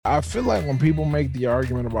I feel like when people make the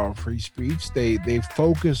argument about free speech, they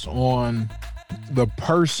focus on the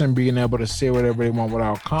person being able to say whatever they want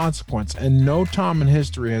without consequence. And no time in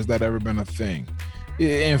history has that ever been a thing.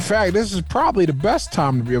 In fact, this is probably the best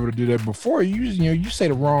time to be able to do that. Before you say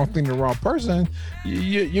the wrong thing to the wrong person,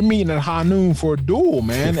 you're meeting at high noon for a duel,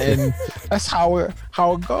 man, and that's how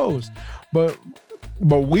it goes. But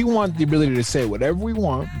we want the ability to say whatever we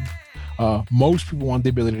want. Most people want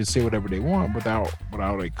the ability to say whatever they want without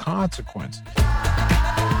a consequence.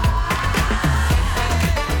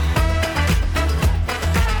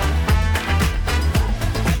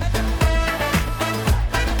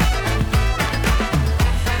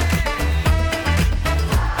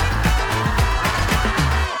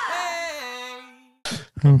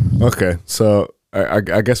 Okay, so I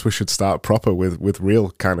guess we should start proper with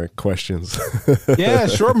real kind of questions. Yeah,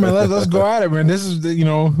 sure, man. Let's go at it, man. This is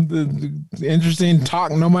the interesting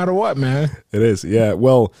talk, no matter what, man. It is, yeah.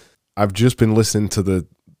 Well, I've just been listening to the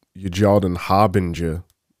Jordan Harbinger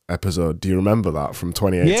episode. Do you remember that from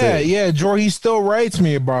 2018? Yeah. George, he still writes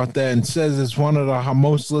me about that and says it's one of the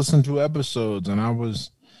most listened to episodes, and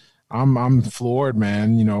I'm floored,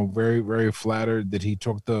 man. Very, very flattered that he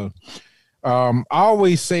took the. I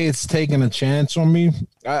always say it's taking a chance on me.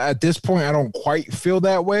 At this point, I don't quite feel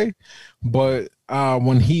that way, but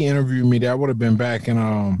when he interviewed me, that would have been back in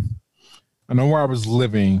I know where I was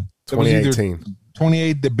living. 2018.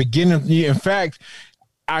 28, the beginning of the year. In fact,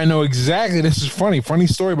 I know exactly. This is funny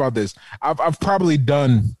story about this. I've probably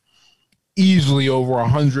done easily over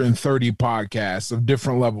 130 podcasts of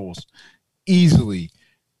different levels. Easily.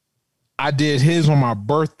 I did his on my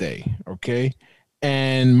birthday, okay?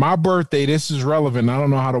 And my birthday, this is relevant. I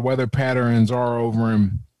don't know how the weather patterns are over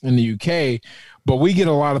in the UK, but we get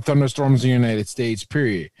a lot of thunderstorms in the United States,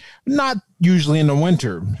 period. Not usually in the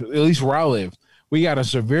winter, at least where I live. We got a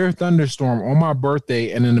severe thunderstorm on my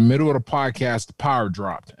birthday, and in the middle of the podcast, the power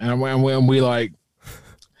dropped. And when we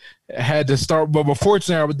had to start, but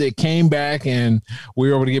fortunately, they came back and we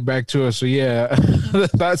were able to get back to it. So yeah,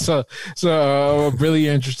 that's a really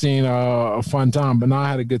interesting, fun time. But no, I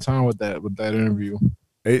had a good time with that interview.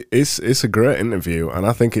 It's a great interview, and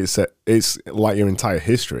I think it's like your entire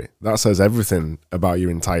history. That says everything about your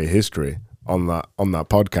entire history on that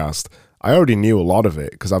podcast. I already knew a lot of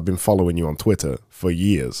it because I've been following you on Twitter for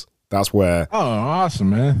years. That's where. Oh,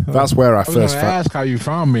 awesome, man! That's where I first ask how you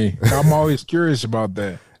found me. I'm always curious about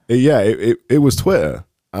that. Yeah, it was Twitter,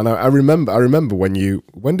 and I remember when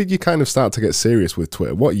did you kind of start to get serious with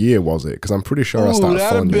Twitter? What year was it? Because I'm pretty sure I started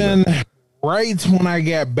following you. That'd have been right when I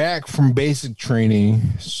got back from basic training.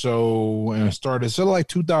 So and I started like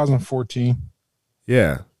 2014.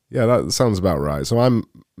 Yeah, that sounds about right. So I'm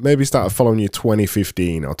maybe started following you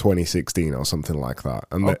 2015 or 2016 or something like that.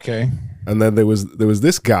 And okay. And then there was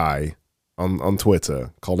this guy on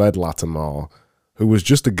Twitter called Ed Lattimore, who was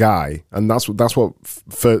just a guy, and that's what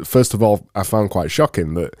first of all I found quite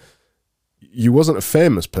shocking, that you wasn't a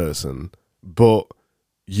famous person, but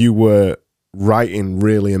you were writing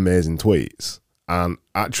really amazing tweets and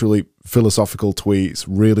actually philosophical tweets,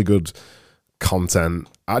 really good content,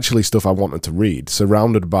 actually stuff I wanted to read,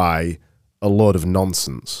 surrounded by a load of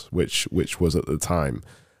nonsense, which was at the time,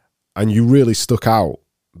 and you really stuck out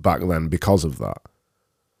back then because of that.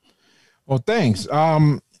 Well, thanks.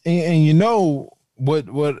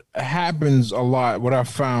 What happens a lot, what I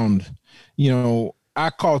found, I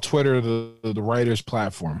call Twitter the writer's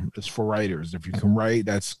platform. It's for writers. If you can write,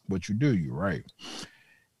 that's what you do. You write.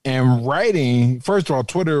 And writing, first of all,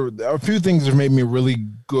 Twitter, a few things have made me a really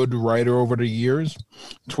good writer over the years.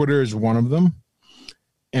 Twitter is one of them.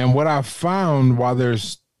 And what I found, while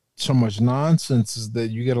there's so much nonsense, is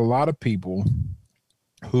that you get a lot of people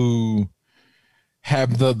who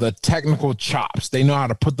have the technical chops. They know how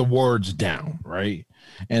to put the words down, right?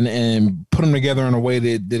 And put them together in a way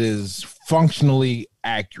that is functionally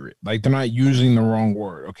accurate. Like they're not using the wrong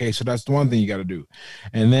word. Okay, so that's the one thing you got to do.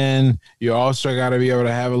 And then you also got to be able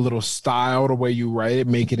to have a little style, the way you write it,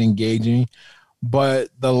 make it engaging. But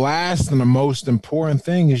the last and the most important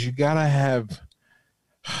thing is you got to have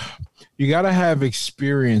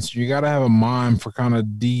experience. You got to have a mind for kind of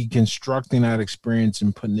deconstructing that experience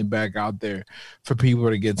and putting it back out there for people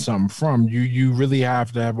to get something from. You really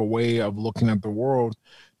have to have a way of looking at the world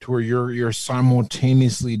to where you're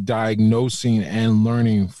simultaneously diagnosing and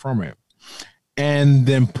learning from it, and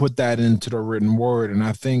then put that into the written word. And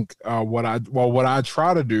I think what I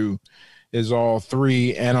try to do is all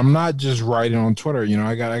three. And I'm not just writing on Twitter.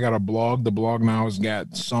 I got a blog. The blog now has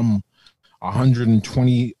got some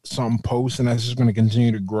 120 something posts, and that's just going to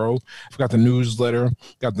continue to grow. I've got the newsletter,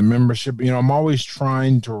 got the membership. I'm always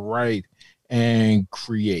trying to write and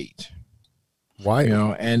create. Why? You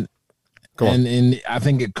know, and Go on. and I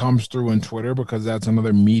think it comes through in Twitter because that's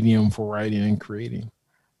another medium for writing and creating.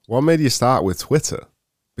 What made you start with Twitter?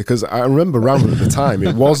 Because I remember around at the time,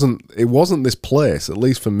 it wasn't this place. At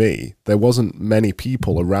least for me, there wasn't many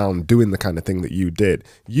people around doing the kind of thing that you did.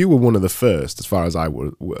 You were one of the first, as far as I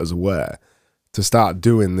was aware, to start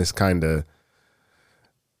doing this kind of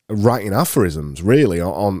writing aphorisms. Really,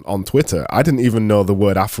 on Twitter. I didn't even know the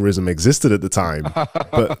word aphorism existed at the time,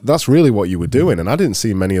 but that's really what you were doing, and I didn't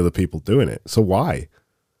see many other people doing it. So why?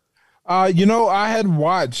 I had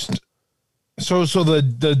watched. So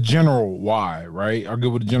the general why, right? I'll go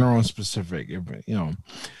with the general and specific.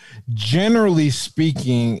 Generally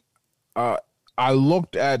speaking, I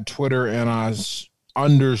looked at Twitter and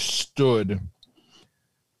understood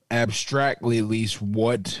abstractly, at least,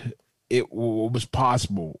 what what was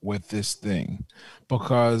possible with this thing,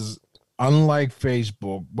 because unlike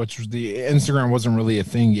Facebook, which was the Instagram wasn't really a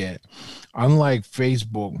thing yet. Unlike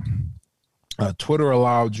Facebook, Twitter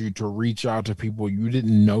allowed you to reach out to people you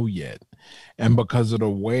didn't know yet. And because of the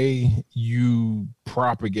way you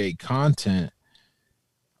propagate content,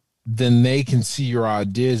 then they can see your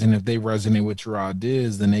ideas. And if they resonate with your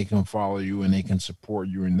ideas, then they can follow you and they can support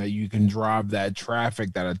you. And that you can drive that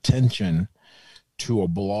traffic, that attention to a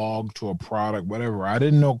blog, to a product, whatever. I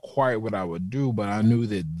didn't know quite what I would do, but I knew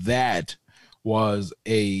that that was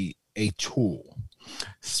a tool.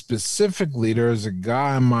 Specifically, there's a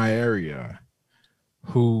guy in my area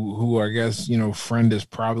who I guess, friend is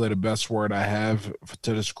probably the best word I have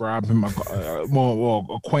to describe him.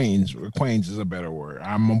 Acquaintance is a better word.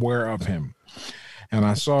 I'm aware of him, and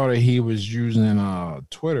I saw that he was using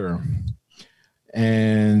Twitter,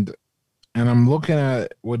 and I'm looking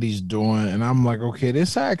at what he's doing, and I'm like, okay,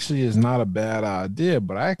 this actually is not a bad idea,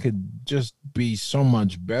 but I could just be so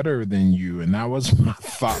much better than you. And that was my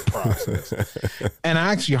thought process. And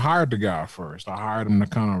I actually hired the guy first. I hired him to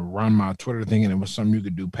kind of run my Twitter thing, and it was something you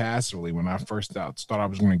could do passively when I first thought I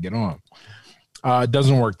was going to get on. It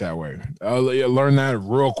doesn't work that way. Learn that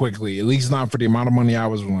real quickly, at least not for the amount of money I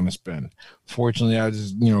was willing to spend. Fortunately, I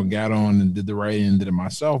just, got on and did the writing and did it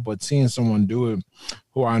myself. But seeing someone do it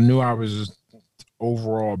who I knew I was just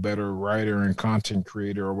overall a better writer and content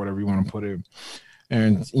creator, or whatever you want to put it,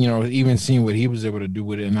 and, even seeing what he was able to do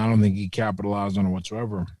with it, and I don't think he capitalized on it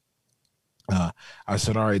whatsoever. I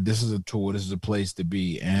said, all right, this is a tool. This is a place to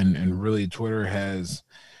be. And really, Twitter has...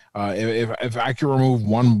 if I could remove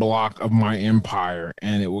one block of my empire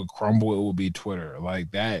and it would crumble, it would be Twitter.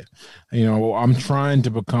 Like that. I'm trying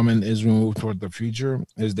to become, as we move toward the future,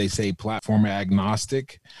 as they say, platform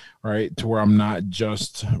agnostic, right? To where I'm not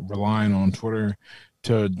just relying on Twitter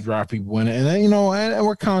to drive people in. And then, and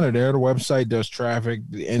we're kind of there. The website does traffic.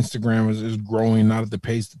 The Instagram is growing, not at the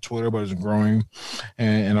pace of Twitter, but it's growing.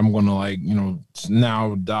 And I'm going to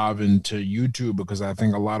now dive into YouTube, because I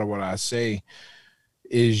think a lot of what I say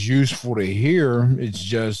is useful to hear. It's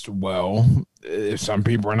just, if some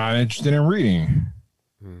people are not interested in reading.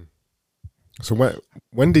 So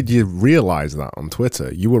when did you realize that on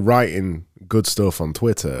Twitter? You were writing good stuff on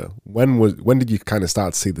Twitter. When did you kind of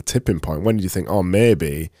start to see the tipping point? When did you think, oh,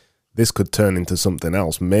 maybe this could turn into something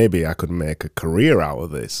else? Maybe I could make a career out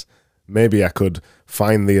of this. Maybe I could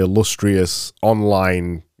find the illustrious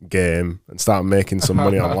online game and start making some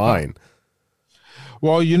money online.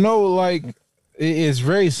 Well, it's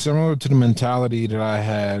very similar to the mentality that I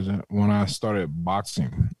had when I started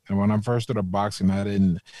boxing. And when I first started boxing, I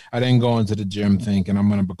didn't go into the gym thinking I'm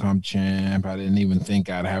going to become champ. I didn't even think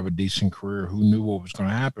I'd have a decent career. Who knew what was going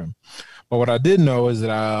to happen? But what I did know is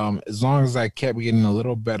that as long as I kept getting a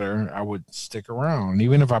little better, I would stick around.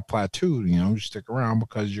 Even if I plateaued, you stick around,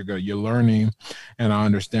 because you're learning, and I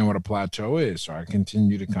understand what a plateau is. So I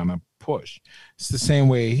continue to kind of push. It's the same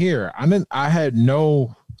way here. I have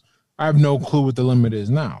no clue what the limit is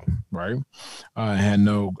now, right? I had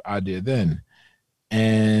no idea then.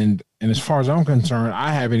 And as far as I'm concerned,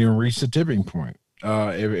 I haven't even reached the tipping point.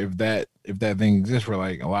 If that thing exists, where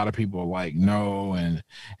like a lot of people like no, and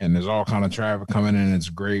there's all kind of traffic coming in, it's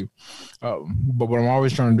great. But what I'm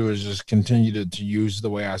always trying to do is just continue to use the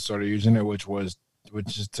way I started using it, which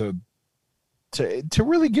is to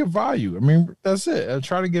really give value. I mean, that's it. I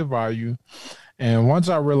try to give value. And once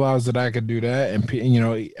I realized that I could do that, and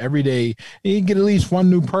every day you get at least one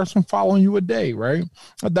new person following you a day, right?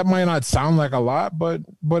 That might not sound like a lot, but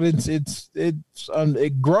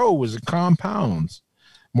it grows, it compounds.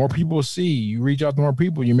 More people see you, reach out to more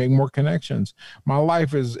people, you make more connections. My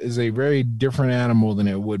life is a very different animal than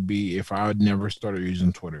it would be if I had never started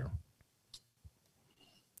using Twitter.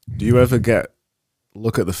 Do you ever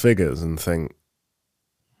look at the figures and think,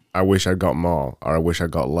 I wish I got more, or I wish I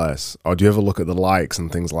got less? Or do you ever look at the likes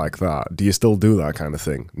and things like that? Do you still do that kind of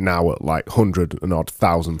thing now at like 100 and odd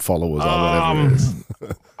thousand followers or whatever it is?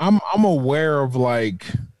 I'm aware of like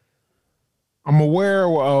I'm aware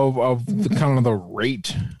of the kind of the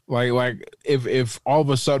rate. Like if all of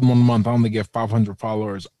a sudden one month I only get 500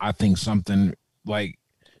 followers, I think something like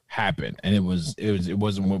happened, and it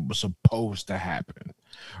wasn't what was supposed to happen,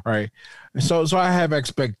 right? So I have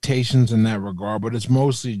expectations in that regard, but it's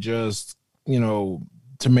mostly just to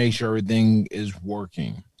make sure everything is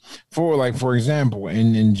working. For example,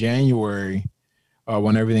 in January,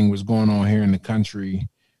 when everything was going on here in the country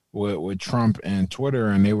with Trump and Twitter,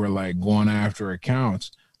 and they were like going after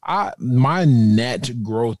accounts. My net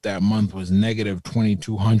growth that month was negative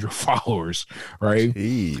 2,200 followers, right?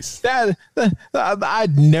 Jeez. That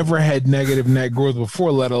I'd never had negative net growth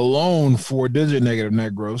before, let alone 4-digit negative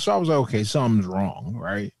net growth. So I was like, okay, something's wrong,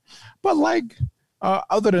 right? But like,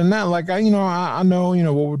 other than that, like I know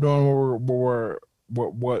what we're doing,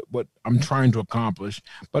 what I'm trying to accomplish.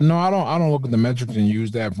 But no, I don't look at the metrics and use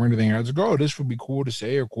that for anything. I just go, oh, this would be cool to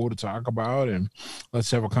say or cool to talk about, and let's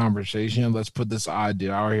have a conversation. Let's put this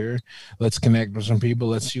idea out here. Let's connect with some people.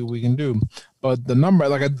 Let's see what we can do. But the number,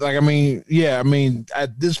 I mean,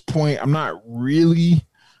 at this point, I'm not really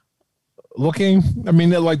looking. I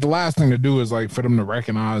mean, like the last thing to do is like for them to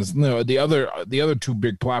recognize, the other two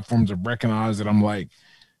big platforms have recognized that I'm like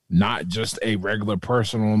not just a regular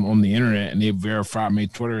person on the internet, and they verified me.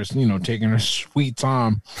 Twitter is, taking a sweet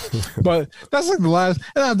time. But that's like the last,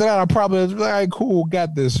 and after that, I probably was like, cool,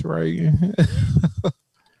 got this, right?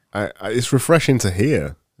 It's refreshing to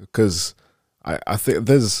hear, because I think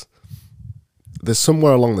there's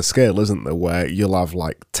somewhere along the scale, isn't there, where you'll have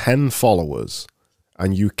like 10 followers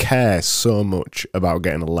and you care so much about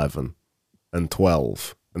getting 11 and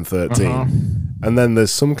 12 and 13. And then there's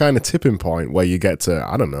some kind of tipping point where you get to,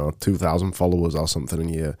 I don't know, 2,000 followers or something,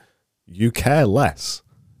 and you care less.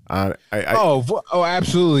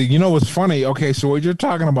 Absolutely. You know what's funny? Okay, so what you're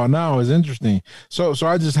talking about now is interesting. So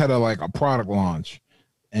I just had a product launch,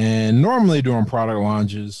 and normally during product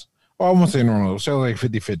launches, I won't say normally, say like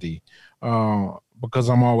 50-50, because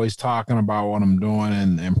I'm always talking about what I'm doing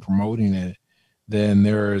and promoting it. Then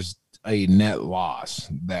there's a net loss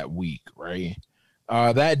that week, right?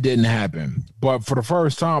 That didn't happen, but for the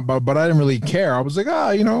first time, but I didn't really care. I was like,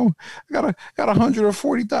 I got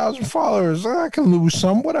 140,000 followers. I can lose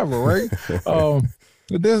some, whatever, right?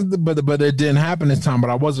 But it didn't happen this time. But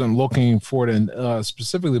I wasn't looking for it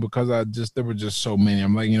specifically because there were just so many.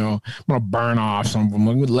 I'm like, I'm gonna burn off some of them.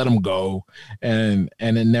 I'm gonna let them go, and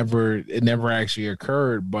it never actually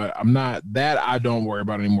occurred. But I don't worry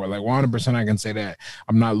about it anymore. Like 100%, I can say that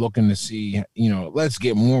I'm not looking to see, let's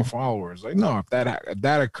get more followers. Like, no, if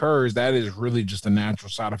that occurs, that is really just a natural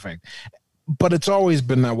side effect. But it's always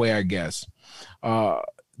been that way, I guess.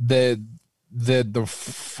 The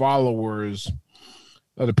followers,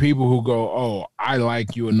 the people who go, oh, I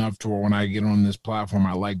like you enough to where when I get on this platform,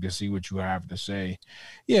 I like to see what you have to say.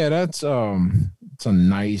 Yeah, it's a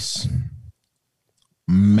nice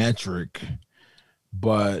metric,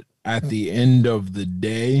 but at the end of the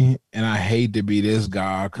day, and I hate to be this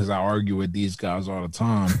guy because I argue with these guys all the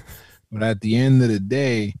time, but at the end of the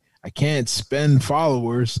day, I can't spend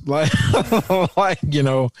followers now,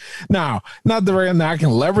 not the right now. I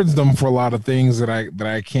can leverage them for a lot of things that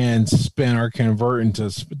I can spend or convert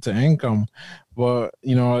into income, but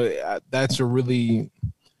that's a really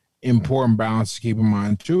important balance to keep in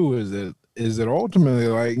mind too. Is that ultimately,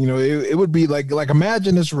 like, it would be like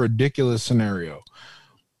imagine this ridiculous scenario.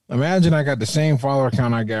 Imagine I got the same follower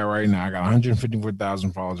count I got right now. I got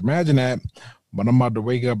 154,000 followers. Imagine that. But I'm about to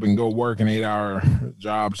wake up and go work an 8-hour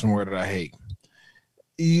job somewhere that I hate.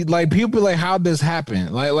 Like, people be like, how'd this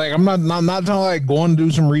happen? Like I'm not trying to like go and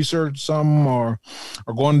do some research, something or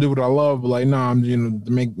go and do what I love. But like, no, I'm to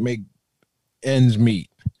make ends meet.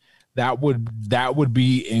 That would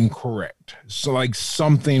be incorrect. So like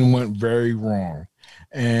something went very wrong,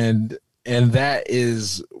 and that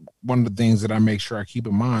is one of the things that I make sure I keep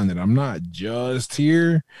in mind, that I'm not just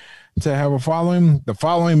here to have a following. The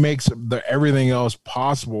following makes everything else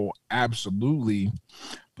possible, absolutely,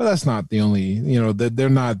 but that's not the only, they're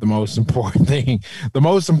not the most important thing. The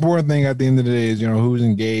most important thing at the end of the day is, who's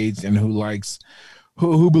engaged and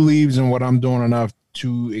who believes in what I'm doing enough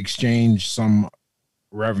to exchange some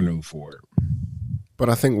revenue for it. But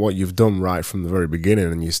I think what you've done right from the very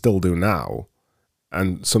beginning, and you still do now,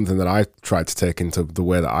 and something that I try to take into the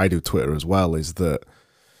way that I do Twitter as well, is that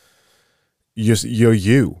you're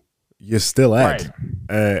you. You're still Ed.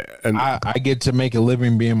 Right. And I get to make a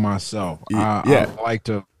living being myself. I like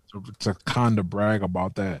to kind of brag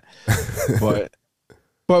about that. But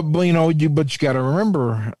but you got to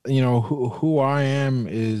remember, who I am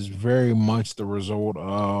is very much the result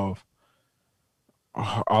of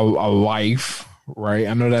a life, right?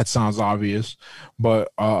 I know that sounds obvious,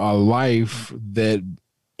 but a life that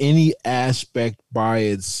any aspect by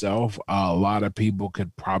itself, a lot of people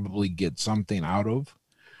could probably get something out of.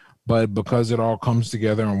 But because it all comes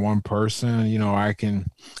together in one person,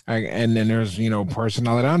 and then there's,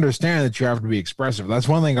 personality. I understand that you have to be expressive. That's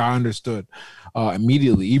one thing I understood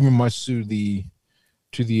immediately, even much to the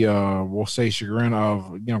we'll say chagrin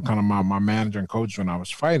of kind of my manager and coach when I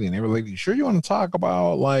was fighting. They were like, "You sure you want to talk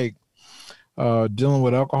about like dealing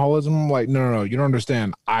with alcoholism?" I'm like, no, no, no, you don't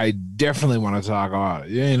understand. I definitely want to talk about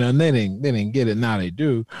it. And they didn't get it. Now they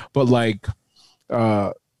do. But like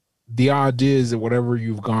uh the idea is that whatever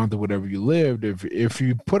you've gone through, whatever you lived, if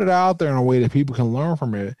you put it out there in a way that people can learn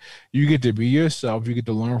from it, you get to be yourself, you get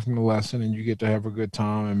to learn from the lesson, and you get to have a good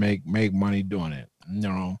time and make money doing it.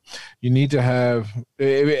 You need to have,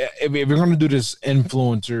 if you're going to do this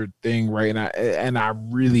influencer thing, right? And I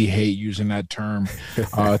really hate using that term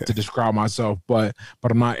to describe myself, but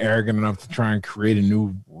I'm not arrogant enough to try and create a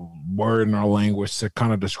new word in our language to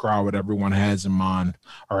kind of describe what everyone has in mind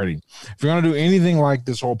already. If you're going to do anything like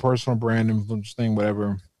this whole personal brand influence thing,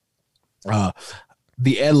 whatever,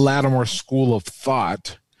 the Ed Latimore school of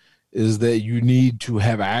thought is that you need to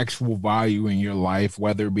have actual value in your life,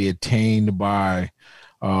 whether it be attained by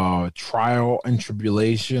trial and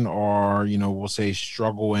tribulation, or we'll say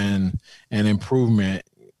struggle and improvement.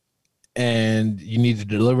 And you need to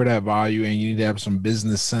deliver that value, and you need to have some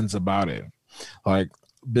business sense about it. Like,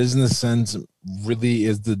 business sense really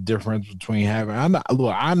is the difference between having.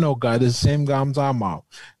 I know guy, this same guy I'm talking about,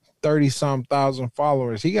 30-some thousand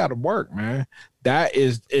followers. He got to work, man. That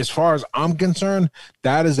is, as far as I'm concerned,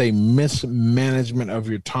 that is a mismanagement of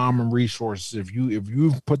your time and resources. If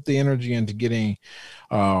you've put the energy into getting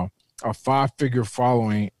a 5-figure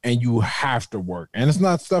following, and you have to work, and it's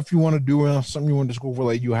not stuff you want to do or something you went to school for,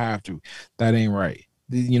 like you have to, that ain't right.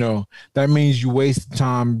 That means you waste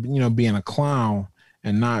time, being a clown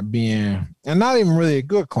and not even really a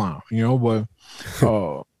good clown,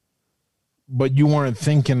 but you weren't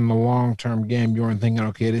thinking in the long-term game. You weren't thinking,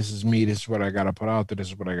 okay, this is me. This is what I got to put out there. This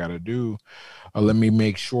is what I got to do. Let me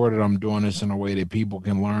make sure that I'm doing this in a way that people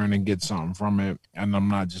can learn and get something from it. And I'm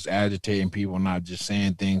not just agitating people, not just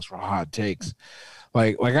saying things for hot takes.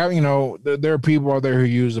 Like there are people out there who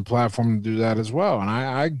use the platform to do that as well. And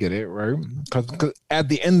I get it, right? Because at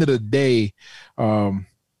the end of the day,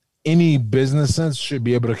 any business sense should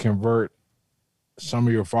be able to convert some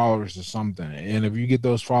of your followers to something. And if you get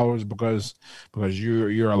those followers because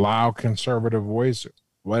you're a loud conservative voice,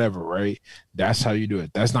 whatever, right? That's how you do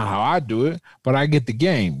it. That's not how I do it, but I get the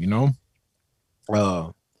game,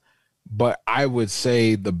 but I would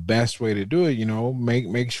say the best way to do it,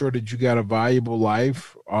 make sure that you got a valuable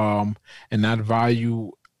life, and that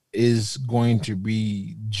value is going to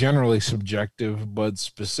be generally subjective, but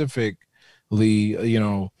specifically,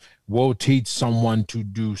 will teach someone to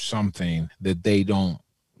do something that they don't,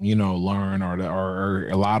 learn, or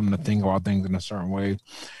allow them to think about things in a certain way.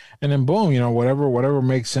 And then boom, whatever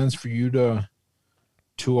makes sense for you to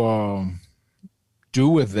do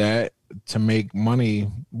with that to make money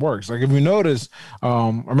works. Like, if you notice,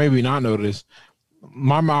 or maybe not notice,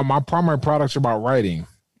 my primary products are about writing.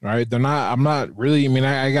 Right. I'm not really,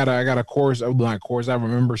 I got a course, I have a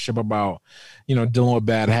membership about, dealing with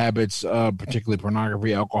bad habits, particularly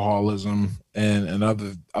pornography, alcoholism, and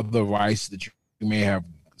other vices that you may have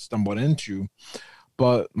stumbled into.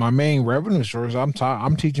 But my main revenue source,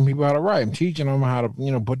 I'm teaching people how to write. I'm teaching them how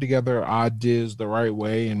to, put together ideas the right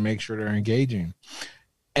way and make sure they're engaging.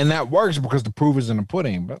 And that works because the proof is in the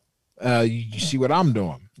pudding. But you see what I'm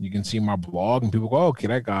doing. You can see my blog, and people go, okay,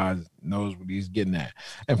 that guy knows what he's getting at.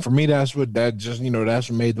 And for me, that's what made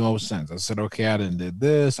the most sense. I said, okay, I did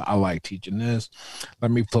this. I like teaching this. Let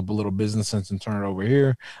me flip a little business sense and turn it over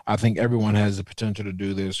here. I think everyone has the potential to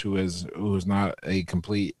do this who is not a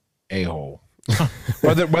complete a-hole.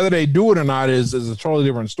 whether they do it or not is a totally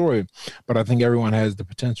different story. But I think everyone has the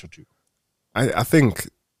potential to. I think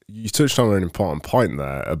you touched on an important point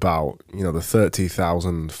there about, the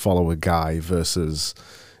 30,000 follower guy versus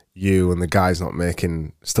you, and the guy's not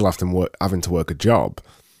still having to work a job.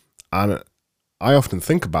 And I often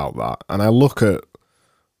think about that, and I look at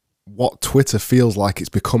what Twitter feels like it's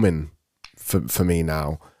becoming for me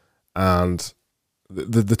now. And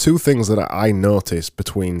the two things that I notice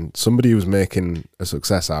between somebody who's making a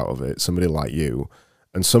success out of it, somebody like you,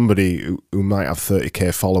 and somebody who might have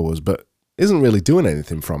 30K followers but isn't really doing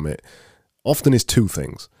anything from it, often is two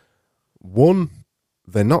things. One,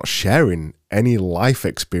 they're not sharing any life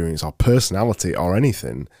experience or personality or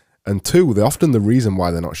anything. And two, the reason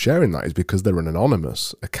why they're not sharing that is because they're an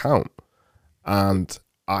anonymous account. And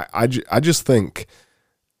I just think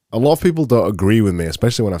a lot of people don't agree with me,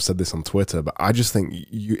 especially when I've said this on Twitter, but I just think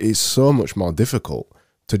it's so much more difficult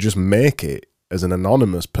to just make it as an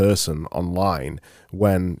anonymous person online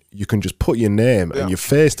when you can just put your name and your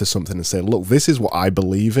face to something and say, look, this is what I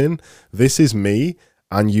believe in, this is me,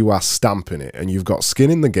 and you are stamping it, and you've got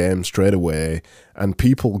skin in the game straight away, and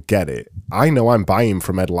people get it. I know I'm buying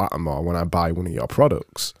from Ed Latimore when I buy one of your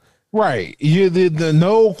products. Right. The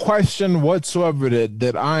no question whatsoever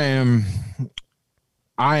that I am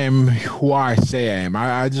who I say I am. I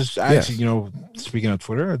actually, you know, speaking of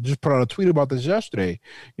Twitter, I just put out a tweet about this yesterday.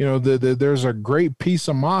 You know, there's a great peace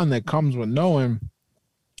of mind that comes with knowing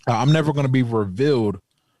I'm never going to be revealed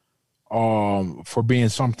for being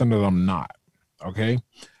something that I'm not. Okay.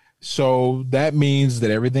 So that means that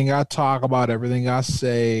everything I talk about, everything I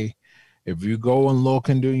say, if you go and look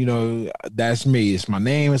and do, you know, that's me. It's my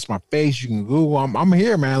name. It's my face. You can Google. I'm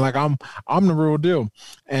here, man. Like I'm the real deal.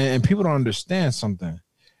 And people don't understand something.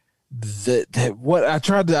 That what I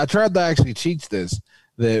tried to actually teach this,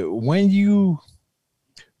 that when you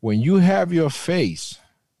have your face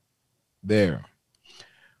there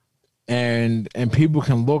and people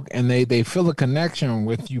can look and they feel a connection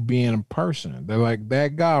with you being a person. They're like,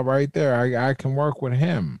 that guy right there, I can work with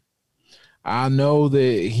him. I know that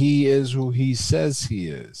he is who he says he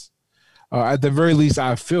is. At the very least,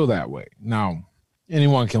 I feel that way. Now,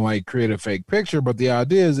 anyone can like create a fake picture, but the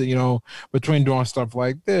idea is that, you know, between doing stuff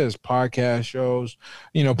like this, podcast shows,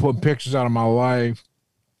 you know, putting pictures out of my life,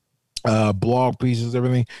 blog pieces,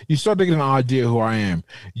 everything, you start to get an idea who I am.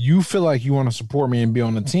 You feel like you want to support me and be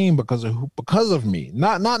on the team because of me,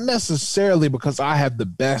 not necessarily because I have the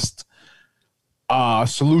best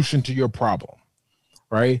solution to your problem,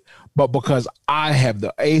 right? But because I have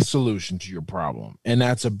a solution to your problem. And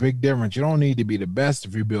that's a big difference. You don't need to be the best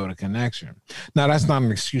if you build a connection. Now, that's not an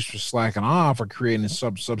excuse for slacking off or creating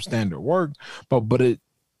substandard work, but it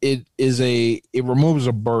removes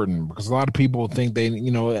a burden, because a lot of people think they,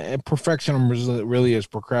 you know, perfectionism really is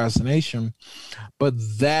procrastination. But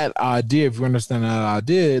that idea, if you understand that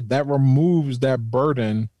idea, that removes that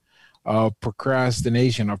burden of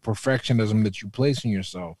procrastination, of perfectionism that you place on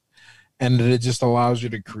yourself. And it just allows you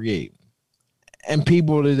to create. And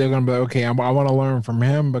people, they're going to be like, okay, I want to learn from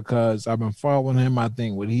him because I've been following him. I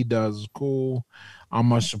think what he does is cool. I'm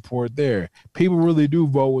going to support there. People really do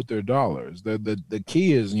vote with their dollars. The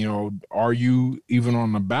key is, you know, are you even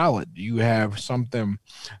on the ballot? Do you have something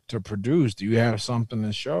to produce? Do you have something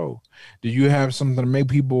to show? Do you have something to make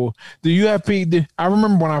people, I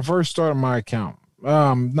remember when I first started my account,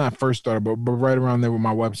 not first started, but right around there with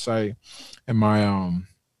my website and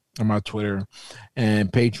my Twitter,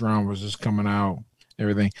 and Patreon was just coming out,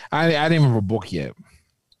 everything. I didn't even have a book yet.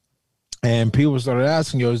 And people started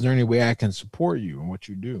asking, yo, is there any way I can support you and what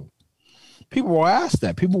you do? People will ask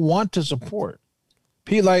that. People want to support.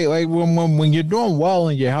 People like when you're doing well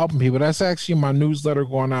and you're helping people, that's actually my newsletter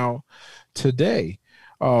going out today.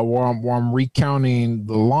 Where I'm recounting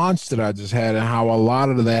the launch that I just had and how a lot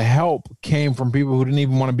of the help came from people who didn't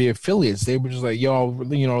even want to be affiliates. They were just like, yo,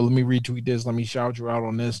 you know, let me retweet this, let me shout you out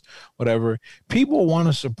on this, whatever. People want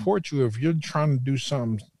to support you if you're trying to do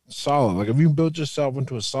something solid. Like if you built yourself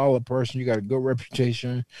into a solid person, you got a good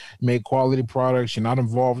reputation, make quality products, you're not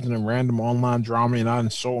involved in a random online drama, you're not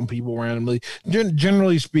insulting people randomly.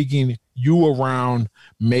 Generally speaking, you around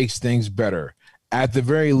makes things better. At the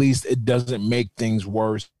very least, it doesn't make things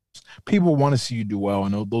worse. People want to see you do well,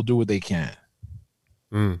 and they'll do what they can.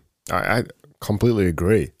 I completely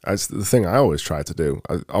agree. That's the thing I always try to do.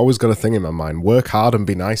 I always got a thing in my mind: work hard and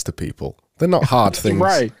be nice to people. They're not hard things,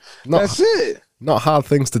 right? That's it. Not hard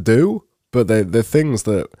things to do, but they're things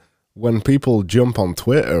that when people jump on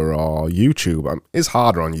Twitter or YouTube, it's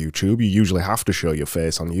harder on YouTube. You usually have to show your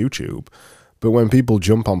face on YouTube, but when people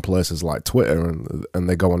jump on places like Twitter and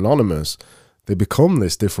they go anonymous, they become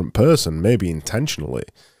this different person, maybe intentionally,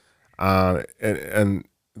 and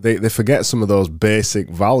they forget some of those basic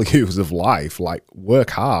values of life, like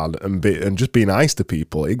work hard and just be nice to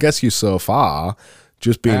people. It gets you so far.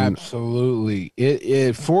 Just being absolutely,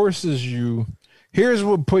 it forces you. Here's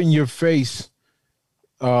what putting your face.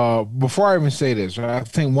 Before I even say this, I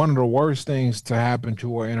think one of the worst things to happen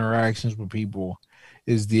to our interactions with people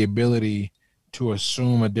is the ability to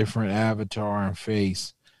assume a different avatar and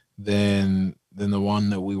face than the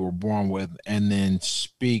one that we were born with, and then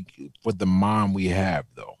speak with the mind we have,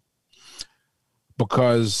 though.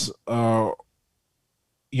 Because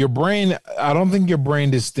your brain, I don't think your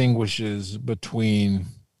brain distinguishes between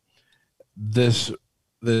this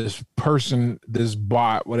this person, this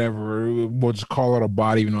bot, whatever, we'll just call it a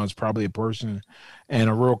bot, even though it's probably a person, and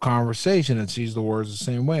a real conversation that sees the words the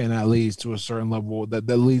same way. And that leads to a certain level that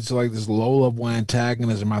leads to like this low level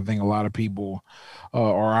antagonism. I think a lot of people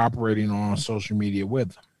are operating on social media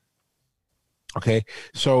with. Okay.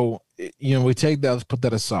 So, we take that, let's put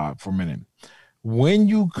that aside for a minute. When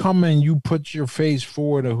you come and you put your face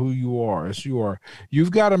forward of who you are, as you are,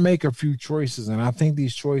 you've got to make a few choices. And I think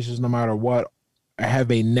these choices, no matter what,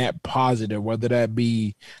 have a net positive, whether that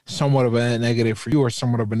be somewhat of a net negative for you or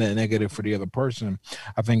somewhat of a net negative for the other person.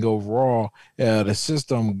 I think overall, the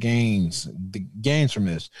system gains from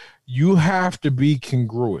this. You have to be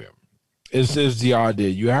congruent. Is the idea.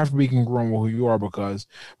 You have to be congruent with who you are because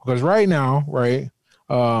right now, right,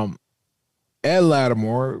 Ed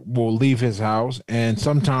Lattimore will leave his house, and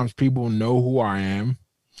sometimes people know who I am.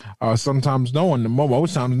 Sometimes no one,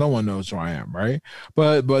 most times no one knows who I am, right?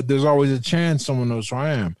 But there's always a chance someone knows who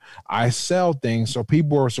I am. I sell things, so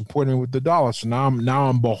people are supporting me with the dollar. So now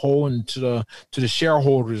I'm beholden to the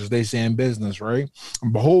shareholders, as they say in business, right?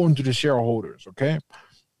 I'm beholden to the shareholders, okay?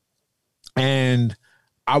 And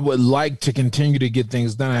I would like to continue to get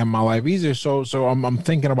things done and have my life easier. So I'm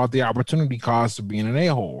thinking about the opportunity cost of being an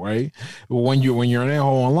a-hole, right? When you're an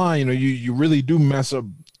a-hole online, you really do mess up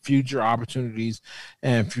future opportunities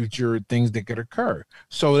and future things that could occur.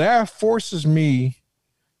 So that forces me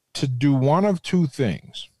to do one of two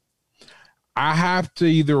things. I have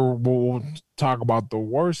to we'll talk about the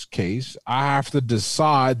worst case. I have to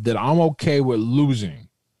decide that I'm okay with losing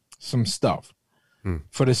some stuff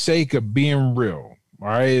for the sake of being real. All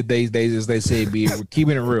right. They as they say,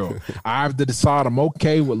 keeping it real. I have to decide I'm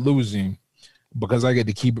okay with losing because I get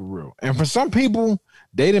to keep it real. And for some people,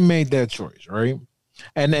 they didn't make that choice, right?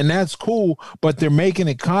 And that's cool, but they're making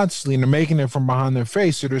it constantly and they're making it from behind their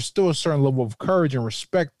face. So there's still a certain level of courage and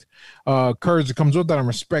respect, courage that comes with that and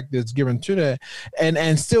respect that's given to that.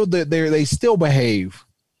 And still they still behave.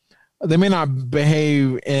 They may not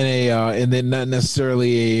behave in not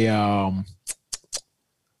necessarily a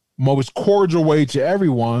most cordial way to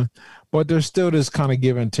everyone, but there's still this kind of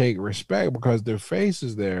give and take respect because their face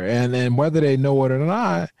is there. And whether they know it or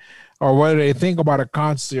not, or whether they think about it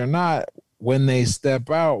constantly or not, when they step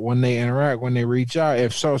out, when they interact, when they reach out,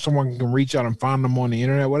 if someone can reach out and find them on the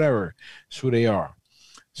internet, whatever, it's who they are.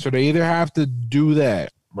 So they either have to do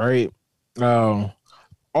that, right?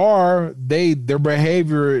 Or their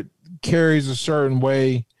behavior carries a certain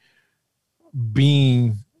way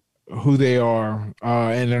being who they are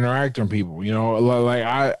and interacting with people.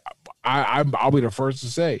 Like I'll be the first to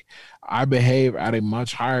say I behave at a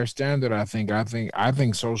much higher standard. I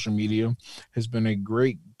think social media has been a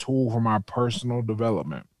great tool for my personal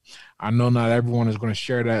development. I know not everyone is going to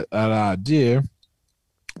share that idea,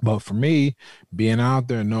 but for me, being out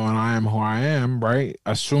there, knowing I am who I am, right?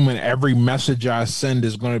 Assuming every message I send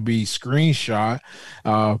is going to be screenshot,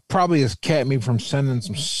 probably has kept me from sending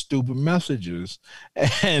some stupid messages,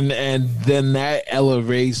 and then that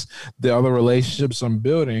elevates the other relationships I'm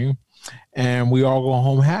building, and we all go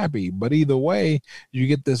home happy. But either way, you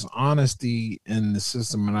get this honesty in the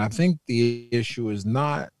system, and I think the issue is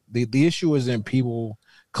not the issue isn't people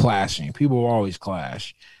clashing. People always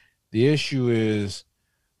clash. The issue is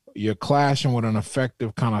you're clashing with an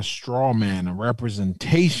effective kind of straw man, a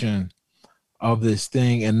representation of this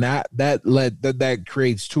thing, and that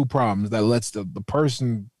creates two problems. That lets the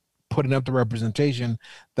person putting up the representation,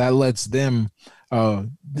 that lets them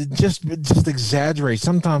just exaggerate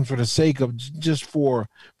sometimes for the sake of just for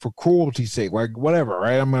cruelty's sake, like whatever,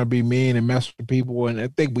 right? I'm gonna be mean and mess with people, and I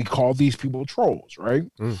think we call these people trolls, right?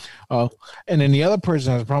 And then the other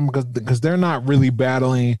person has a problem because they're not really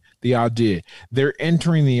battling the idea. They're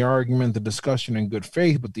entering the argument, the discussion in good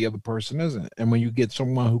faith, but the other person isn't. And when you get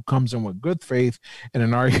someone who comes in with good faith and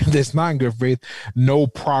an argument that's not in good faith, no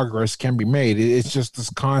progress can be made. It's just this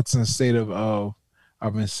constant state of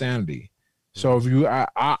insanity. So if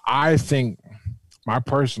I think my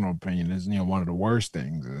personal opinion is, one of the worst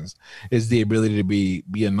things is the ability to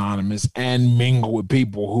be anonymous and mingle with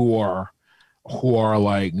people who are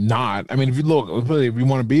like not. I mean, if you want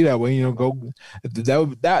to be that way, go.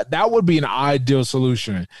 That would be an ideal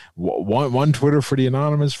solution. One Twitter for the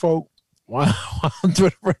anonymous folk. One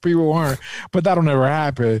Twitter for people who aren't, but that'll never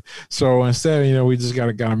happen. So instead, we just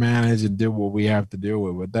gotta manage and do what we have to deal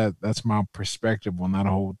with. But that's my perspective on that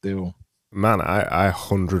whole deal. Man, I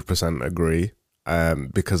 100% agree.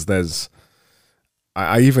 Because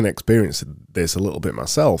I even experienced this a little bit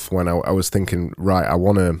myself when I was thinking, right, I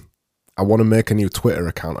want to make a new Twitter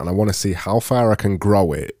account and I want to see how far I can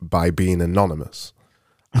grow it by being anonymous.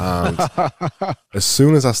 And as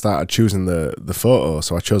soon as I started choosing the photo,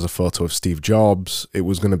 so I chose a photo of Steve Jobs. It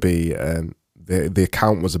was going to be the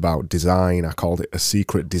account was about design. I called it a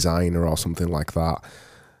secret designer or something like that.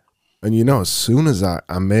 And you know, as soon as I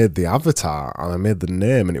made the avatar and I made the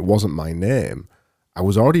name and it wasn't my name, I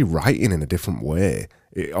was already writing in a different way.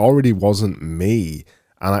 It already wasn't me.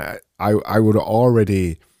 And I would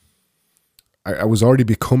already, I was already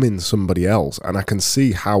becoming somebody else. And I can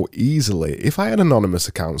see how easily, if I had an anonymous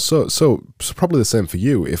account, so probably the same for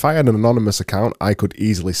you. If I had an anonymous account, I could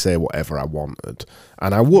easily say whatever I wanted.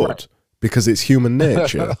 And I would. Right. Because it's human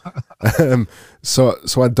nature.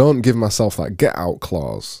 So I don't give myself that get out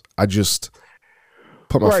clause. I just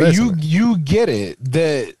put my face on it. You get it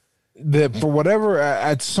that for whatever,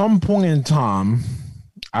 at some point in time,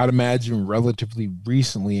 I'd imagine relatively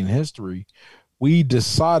recently in history, we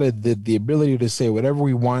decided that the ability to say whatever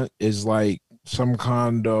we want is like some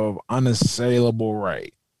kind of unassailable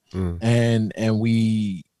right. And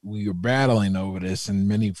we are battling over this in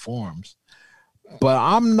many forms. But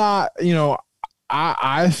I'm not, you know,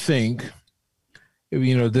 I think,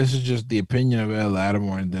 you know, this is just the opinion of Ed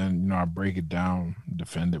Lattimore, and then, you know, I break it down,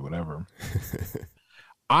 defend it, whatever.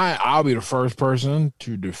 I'll be the first person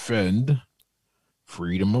to defend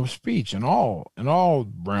freedom of speech in all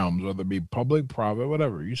realms, whether it be public, private,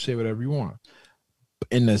 whatever. You say whatever you want.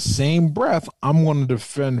 In the same breath, I'm going to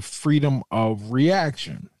defend freedom of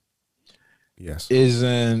reaction. Yes.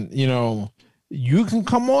 You know, you can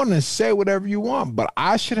come on and say whatever you want, but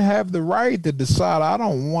I should have the right to decide I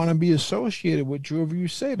don't want to be associated with you if you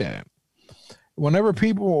say that. Whenever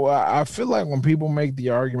people, I feel like when people make the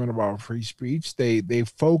argument about free speech, they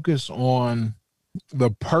focus on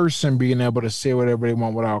the person being able to say whatever they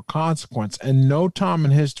want without consequence. And no time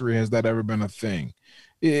in history has that ever been a thing.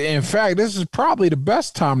 In fact, this is probably the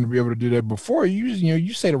best time to be able to do that. Before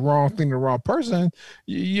you say the wrong thing to the wrong person,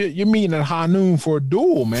 you're meeting at high noon for a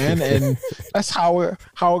duel, man, and that's how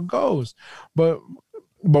it goes. But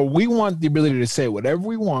we want the ability to say whatever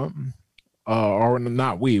we want, or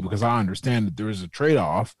not we, because I understand that there is a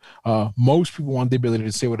trade-off. Most people want the ability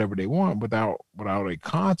to say whatever they want without a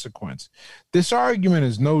consequence. This argument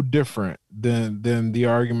is no different than the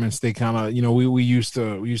arguments they kind of, you know, we used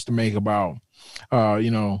to make about.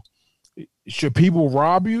 You know, should people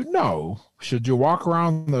rob you? No. Should you walk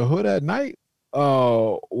around the hood at night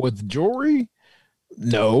with jewelry?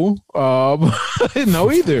 No.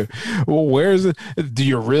 No either. Well, where is it?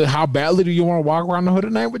 How badly do you want to walk around the hood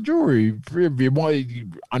at night with jewelry? If you want,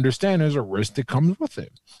 you understand there's a risk that comes with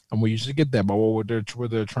it. And we used to get that, but what they're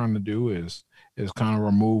trying to do is kind of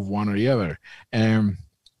remove one or the other. And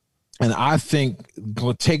I think,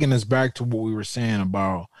 taking us back to what we were saying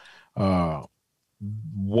about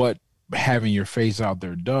what having your face out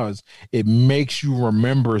there does, it makes you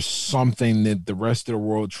remember something that the rest of the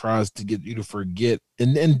world tries to get you to forget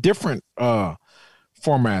in different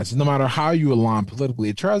formats. No matter how you align politically,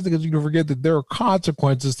 it tries to get you to forget that there are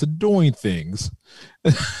consequences to doing things.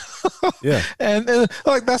 Yeah. and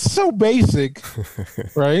like, that's so basic,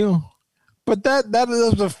 right? But that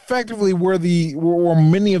is effectively where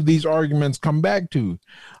many of these arguments come back to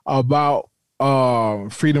about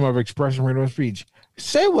freedom of expression, freedom of speech.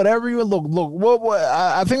 Say whatever you look. What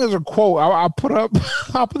I think there's a quote I put up.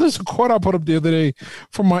 There's a quote I put up the other day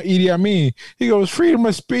from my Idi Amin. He goes, "Freedom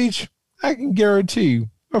of speech, I can guarantee you.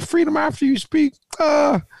 But freedom after you speak,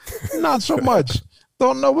 not so much.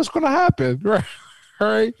 Don't know what's going to happen, right?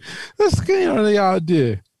 Right? That's the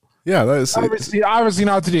idea." Yeah, that's obviously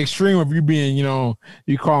not to the extreme of you being, you know,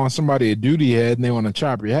 you calling somebody a duty head and they want to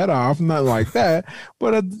chop your head off, nothing like that.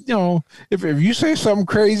 But you know, if you say something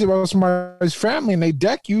crazy about somebody's family and they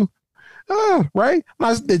deck you, right?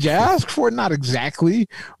 Did you ask for it? Not exactly.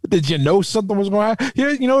 Did you know something was going to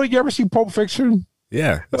happen? You know, you ever see Pulp Fiction?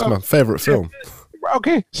 Yeah, that's my favorite film.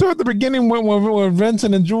 Okay, so at the beginning when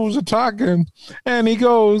Vincent and Jules are talking, and he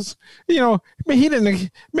goes, you know, he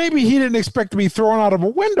didn't expect to be thrown out of a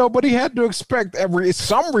window, but he had to expect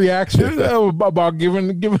some reaction about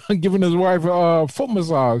giving his wife a foot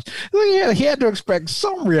massage. Yeah, he had to expect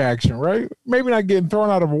some reaction, right? Maybe not getting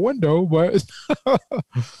thrown out of a window, but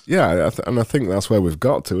yeah, and I think that's where we've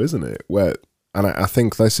got to, isn't it? I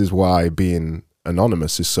think this is why being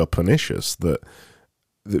anonymous is so pernicious. That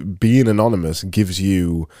being anonymous gives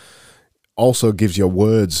your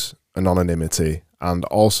words an anonymity, and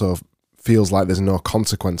also feels like there's no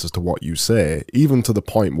consequences to what you say, even to the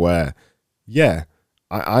point where, yeah,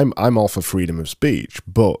 I'm all for freedom of speech,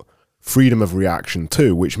 but freedom of reaction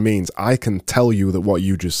too, which means I can tell you that what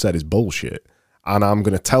you just said is bullshit, and I'm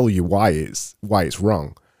going to tell you why it's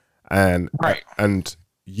wrong, and right. And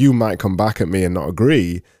you might come back at me and not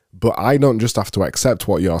agree, But I don't just have to accept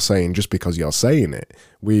what you're saying just because you're saying it.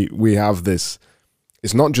 We have this.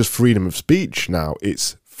 It's not just freedom of speech now.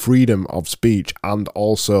 It's freedom of speech and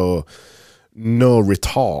also no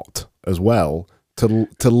retort as well. To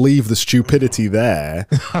leave the stupidity there,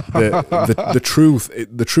 the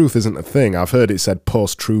truth isn't a thing. I've heard it said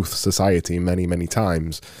post-truth society many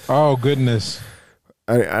times. Oh goodness!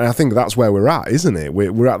 And I think that's where we're at, isn't it?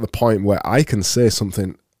 We're at the point where I can say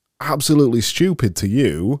something absolutely stupid to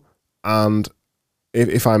you, and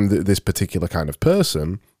if I'm this particular kind of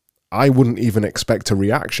person, I wouldn't even expect a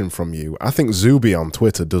reaction from you. I think Zuby on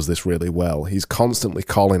Twitter does this really well. He's constantly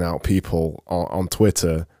calling out people on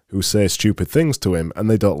Twitter who say stupid things to him, and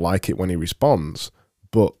they don't like it when he responds.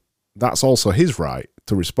 But that's also his right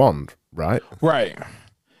to respond, right? Right.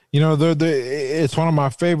 You know, it's one of my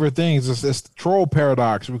favorite things. It's the troll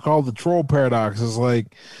paradox. We call it the troll paradox. It's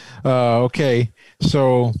like, okay,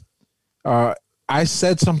 so I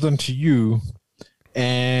said something to you,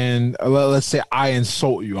 and let's say I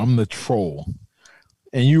insult you. I'm the troll.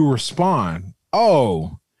 And you respond,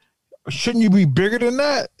 oh, shouldn't you be bigger than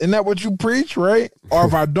that? Isn't that what you preach, right? Or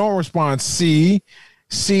if I don't respond,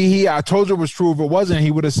 I told you it was true. If it wasn't, he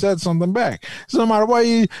would have said something back. So no matter what,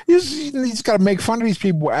 you just got to make fun of these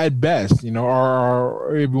people at best, you know,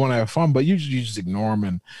 or if you want to have fun, but you just ignore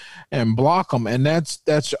them and block them. And that's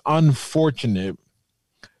unfortunate,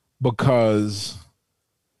 because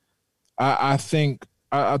I think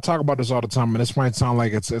I talk about this all the time, and this might sound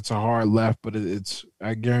like it's a hard left, but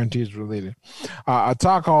I guarantee it's related. I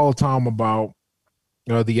talk all the time about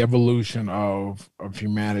the evolution of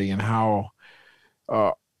humanity and how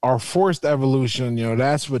our forced evolution, you know,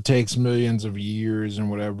 that's what takes millions of years and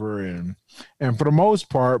whatever, and for the most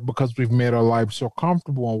part, because we've made our life so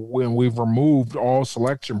comfortable when we've removed all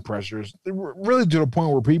selection pressures, really to the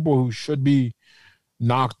point where people who should be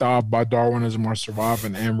knocked off by Darwinism are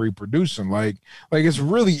surviving and reproducing. Like it's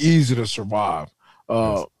really easy to survive.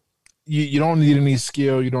 You don't need any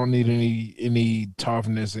skill, you don't need any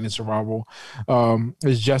toughness, any survival.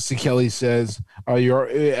 As Jesse Kelly says, you're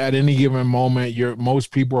at any given moment,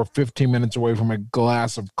 most people are 15 minutes away from a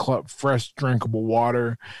glass of fresh drinkable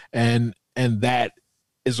water, and that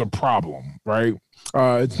is a problem, right?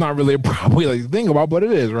 It's not really a problem we like to think about, but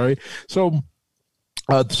it is, right? So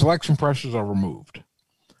the selection pressures are removed.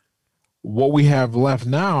 What we have left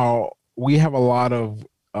now, we have a lot of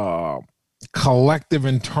collective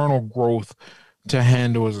internal growth to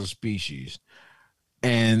handle as a species,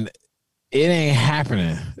 and it ain't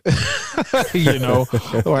happening. You know,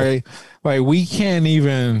 like we can't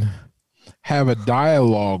even have a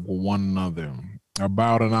dialogue with one another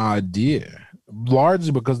about an idea,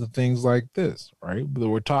 largely because of things like this, right, that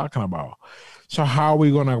we're talking about. So how are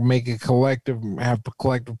we going to make a have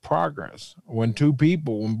collective progress when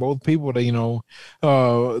both people that, you know,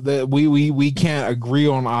 that we can't agree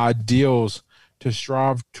on ideals to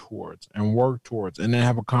strive towards and work towards, and then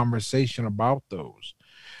have a conversation about those?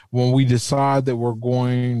 When we decide that we're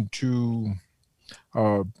going to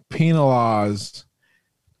penalize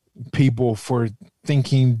people for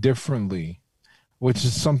thinking differently, which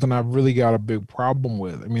is something I've really got a big problem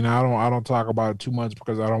with. I mean, I don't talk about it too much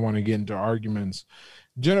because I don't want to get into arguments.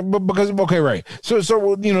 But because, okay, right.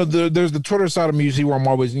 So you know, there's the Twitter side of me you see where I'm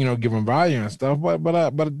always, you know, giving value and stuff. But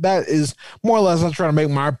that is more or less I try to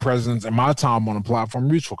make my presence and my time on the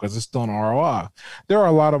platform useful because it's still an ROI. There are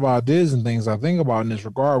a lot of ideas and things I think about in this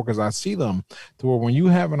regard because I see them to where when you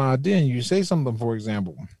have an idea and you say something, for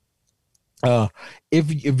example,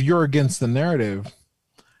 if you're against the narrative.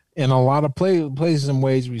 In a lot of places and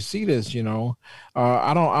ways we see this, you know,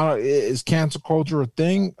 I don't, is cancel culture a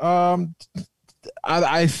thing? I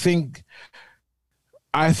think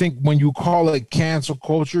when you call it cancel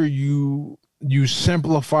culture, you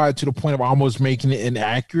simplify it to the point of almost making it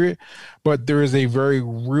inaccurate, but there is a very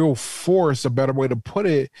real force. A better way to put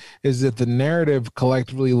it is that the narrative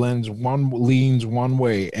collectively leans one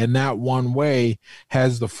way, and that one way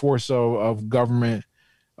has the force of government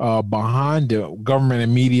behind it, government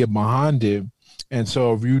and media behind it. And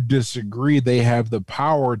so if you disagree, they have the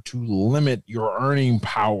power to limit your earning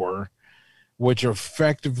power, which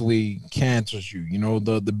effectively cancels you. You know,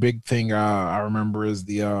 the big thing I remember is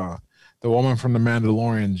the woman from The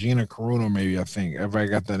Mandalorian, Gina Carano, maybe, I think, if I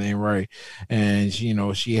got that name right. And she, you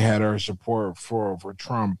know, she had her support for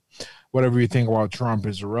Trump. Whatever you think about Trump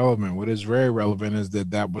is irrelevant. What is very relevant is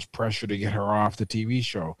that was pressure to get her off the TV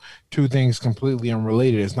show. Two things completely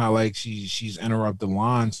unrelated. It's not like she's interrupted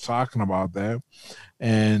lines talking about that.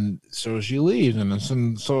 And so she leaves.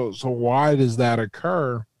 And so why does that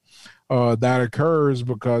occur? That occurs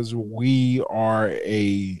because we are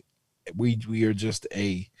just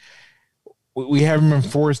a we haven't been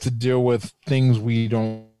forced to deal with things we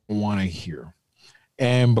don't want to hear.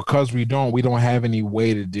 And because we don't have any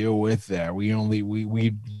way to deal with that.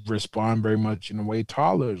 We respond very much in the way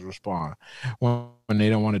toddlers respond when they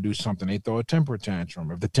don't want to do something. They throw a temper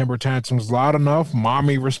tantrum. If the temper tantrum is loud enough,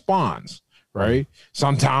 mommy responds. Right.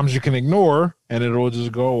 Sometimes you can ignore and it'll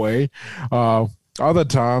just go away. Other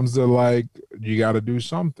times they're like, you got to do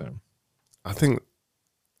something. I think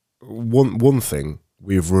one thing,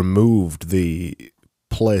 we've removed the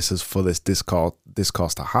places for this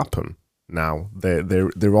discourse to happen. Now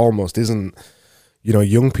there almost isn't.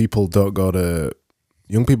 Young people don't go to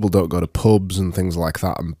pubs and things like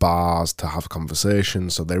that and bars to have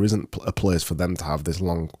conversations. So there isn't a place for them to have this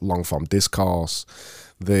long form discourse.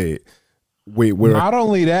 We're not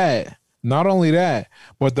only that,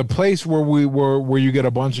 but the place where you get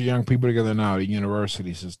a bunch of young people together now, the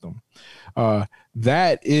university system,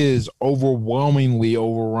 that is overwhelmingly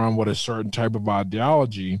overrun with a certain type of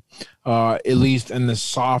ideology, at least in the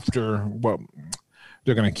softer, well,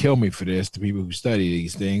 they're going to kill me for this, the people who study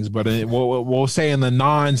these things, but we'll say in the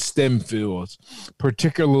non-STEM fields,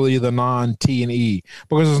 particularly the non-T and E,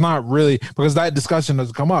 because that discussion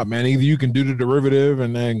doesn't come up, man. Either you can do the derivative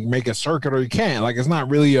and then make a circuit, or you can't. Like, it's not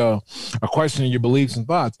really a question of your beliefs and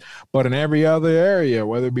thoughts. But in every other area,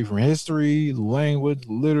 whether it be from history, language,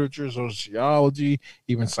 literature, sociology,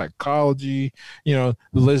 even psychology, the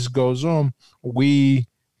list goes on,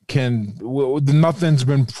 nothing's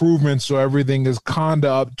been proven, so everything is kind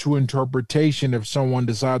of up to interpretation if someone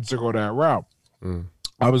decides to go that route.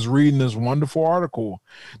 I was reading this wonderful article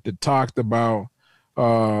that talked about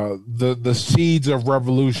the seeds of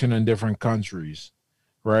revolution in different countries,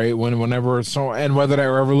 right? Whenever and whether that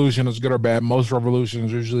revolution is good or bad, most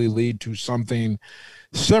revolutions usually lead to something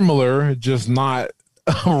similar, just not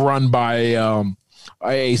run by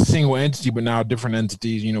a single entity, but now different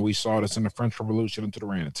entities. We saw this in the French Revolution into the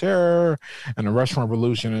Reign of Terror, and the Russian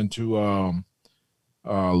Revolution into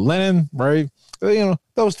Lenin, right?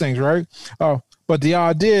 Those things, right? But the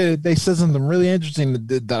idea, they said something really interesting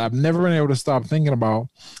that I've never been able to stop thinking about,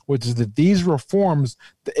 which is that these reforms,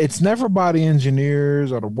 it's never by the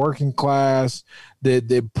engineers or the working class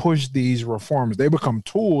that push these reforms. They become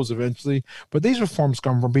tools eventually, but these reforms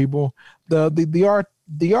come from people, the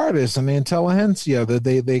artists and the intelligentsia that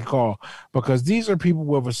they call, because these are people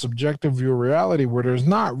with a subjective view of reality where there's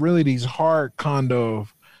not really these hard kind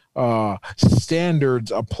of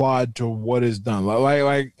standards applied to what is done.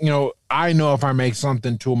 Like I know if I make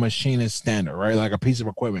something to a machine is standard, right? Like a piece of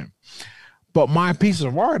equipment. But my piece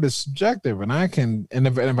of art is subjective, and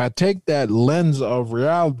if I take that lens of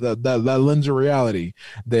reality, that lens of reality,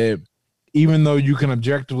 that even though you can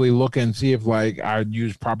objectively look and see if I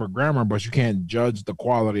use proper grammar, but you can't judge the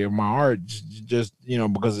quality of my art just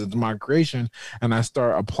because it's my creation, and I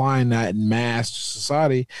start applying that in mass to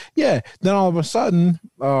society, then all of a sudden,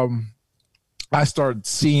 I start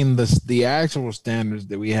seeing the actual standards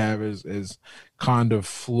that we have is kind of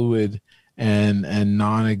fluid and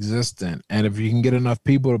non-existent. And if you can get enough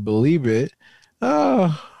people to believe it,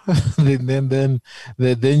 then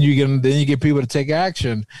you get people to take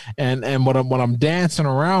action. And when I'm dancing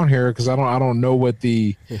around here, because I don't know what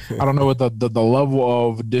the level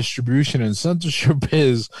of distribution and censorship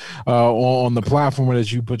is on the platform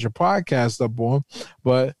that you put your podcast up on,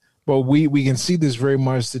 but we can see this very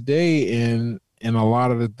much today in a lot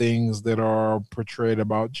of the things that are portrayed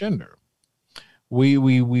about gender. We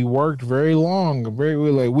worked very long,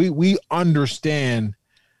 we understand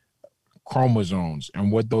chromosomes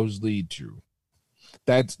and what those lead to.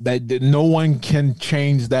 That no one can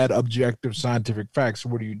change that objective scientific fact. So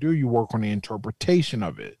what do? You work on the interpretation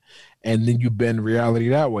of it, and then you bend reality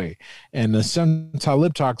that way. And Nassim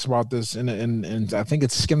Taleb talks about this in I think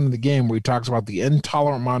it's Skin in the Game, where he talks about the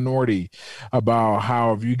intolerant minority, about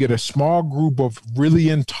how if you get a small group of really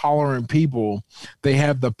intolerant people, they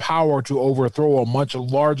have the power to overthrow a much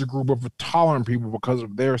larger group of tolerant people because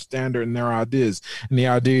of their standard and their ideas. And the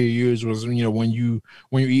idea you used was, when you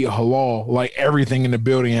eat halal, like everything in the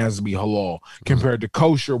building has to be halal, compared to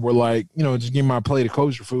kosher, where just give me my plate of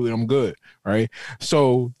kosher food and I'm good, right?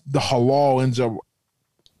 So the halal ends up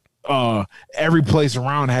every place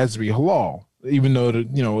around has to be halal, even though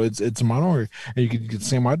it's a minority. And you get the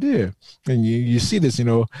same idea, and you see this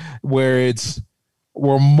where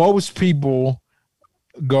most people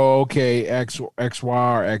go, okay, X, Y, or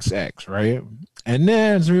XX, right? And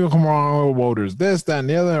then some people come along, well, there's this, that, and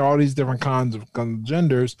the other, all these different kinds of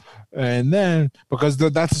genders. And then because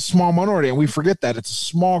that's a small minority, and we forget that it's a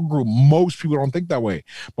small group. Most people don't think that way,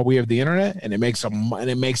 but we have the internet, and it makes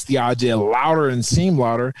the idea louder and seem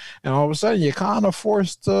louder. And all of a sudden, you're kind of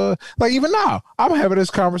forced to, like, even now, I'm having this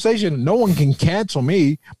conversation. No one can cancel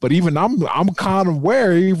me, but even I'm kind of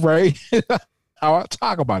wary, right? How I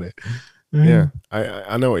talk about it. Yeah,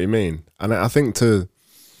 I know what you mean, and I think there's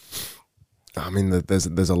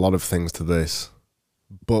a lot of things to this,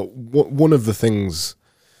 but one of the things,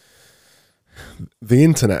 the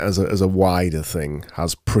internet as a wider thing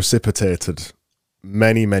has precipitated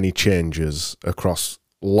many changes across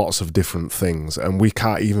lots of different things, and we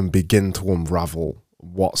can't even begin to unravel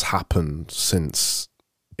what's happened since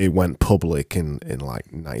it went public in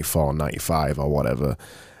like 94, 95 or whatever,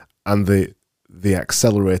 and the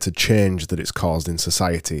accelerated change that it's caused in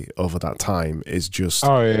society over that time is just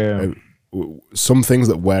some things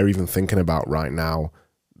that we're even thinking about right now.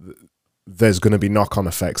 There's going to be knock-on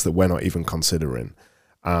effects that we're not even considering.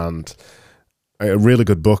 And a really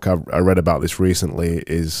good book I read about this recently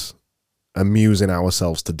is Amusing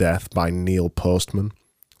Ourselves to Death by Neil Postman.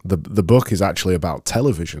 The book is actually about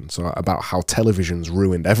television, so about how television's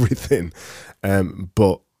ruined everything.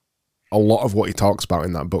 But a lot of what he talks about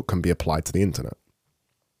in that book can be applied to the internet.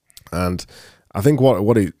 And I think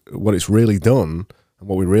what it's really done, and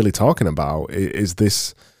what we're really talking about, is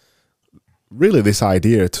this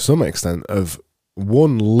idea, to some extent, of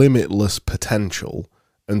one, limitless potential,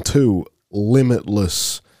 and two,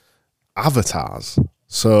 limitless avatars.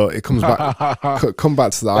 So it comes back come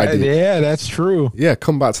back to the idea. Yeah, that's true. Yeah,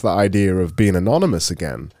 come back to the idea of being anonymous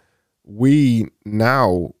again. If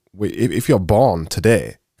you're born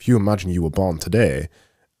today, if you imagine you were born today,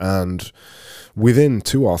 and within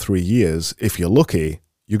 2 or 3 years, if you're lucky,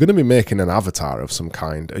 you're going to be making an avatar of some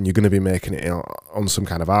kind, and you're going to be making it on some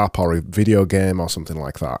kind of app or a video game or something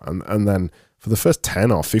like that. And then for the first 10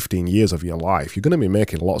 or 15 years of your life, you're going to be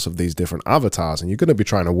making lots of these different avatars, and you're going to be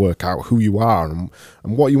trying to work out who you are and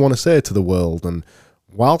what you want to say to the world. And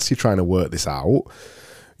whilst you're trying to work this out,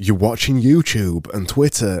 you're watching YouTube and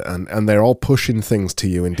Twitter, and they're all pushing things to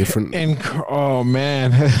you in different... Oh,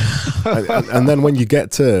 man. and then when you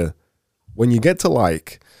get to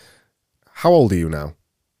like... How old are you now?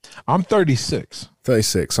 I'm 36.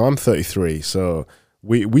 36. So I'm 33. So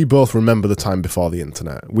we both remember the time before the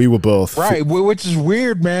internet. We were both right, which is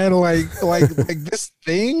weird, man. Like this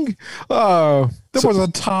thing. There was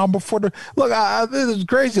a time before the look. This is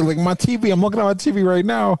crazy. Like my TV, I'm looking at my TV right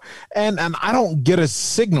now, and I don't get a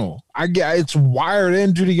signal. It's wired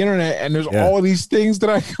into the internet, and there's all these things that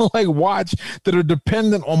I can like watch that are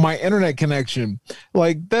dependent on my internet connection.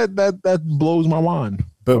 Like that blows my mind.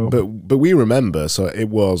 But we remember. So it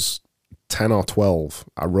was 10 or 12.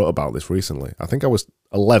 I wrote about this recently. I think I was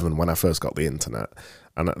 11 when I first got the internet,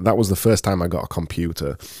 and that was the first time I got a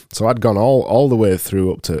computer. So I'd gone all the way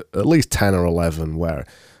through up to at least 10 or 11 where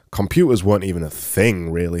computers weren't even a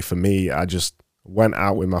thing really for me. I just went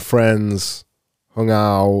out with my friends, hung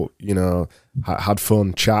out, had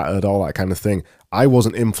fun, chatted, all that kind of thing. I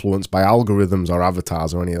wasn't influenced by algorithms or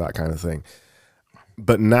avatars or any of that kind of thing.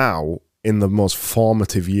 But now, in the most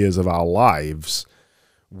formative years of our lives,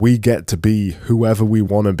 we get to be whoever we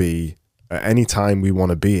want to be at any time we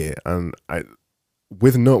want to be it, and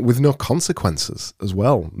with no consequences as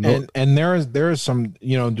well. And there is some,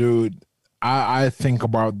 dude. I think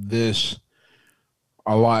about this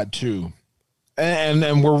a lot too,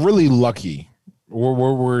 and we're really lucky.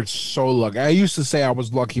 We're so lucky. I used to say I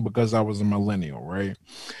was lucky because I was a millennial, right?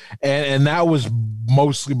 And that was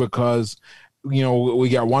mostly because we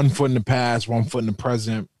got one foot in the past, one foot in the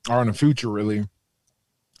present, or in the future, really.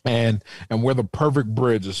 And we're the perfect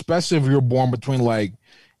bridge, especially if you're born between like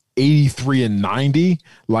 83 and 90.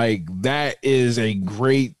 Like that is a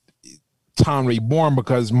great time to be born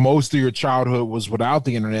because most of your childhood was without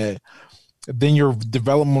the internet. Then your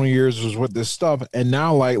developmental years was with this stuff. And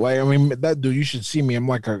now like I mean, that dude, you should see me. I'm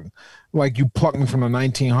like you plucked me from the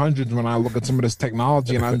 1900s when I look at some of this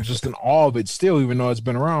technology, and I'm just in awe of it still, even though it's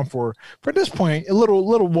been around for this point a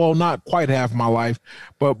little, well, not quite half my life,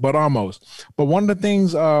 but almost. But one of the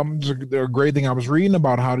things, the great thing I was reading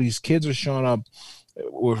about how these kids are showing up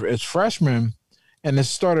as freshmen, and it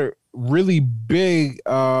started really big,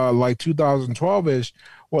 like 2012-ish,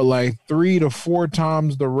 with like 3 to 4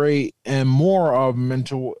 times the rate and more of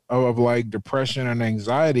like depression and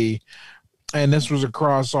anxiety. And this was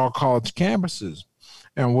across all college campuses.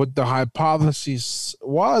 And what the hypothesis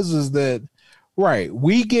is that, right,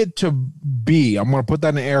 we get to be, I'm going to put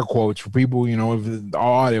that in air quotes for people, if the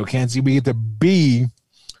audio can't see, we get to be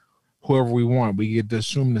whoever we want. We get to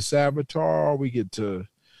assume this avatar. We get to,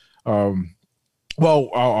 well,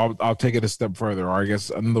 I'll take it a step further, or I guess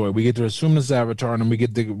another way. We get to assume this avatar, and then we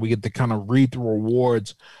get to kind of reap the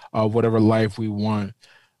rewards of whatever life we want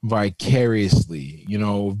vicariously. You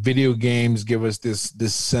know, video games give us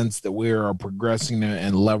this sense that we are progressing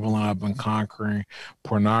and leveling up and conquering.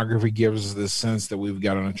 Pornography gives us this sense that we've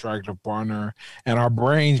got an attractive partner, and our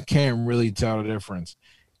brains can't really tell the difference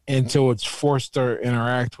until it's forced to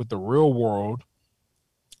interact with the real world,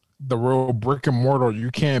 the real brick and mortar. You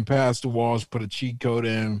can't pass the walls, put a cheat code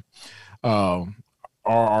in, or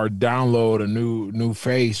download a new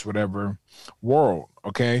face, whatever world.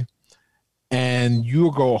 Okay. And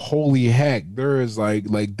you go, holy heck, there is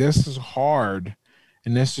like this is hard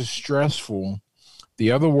and this is stressful.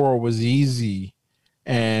 The other world was easy,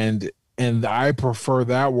 and I prefer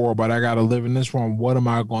that world, but I got to live in this one. What am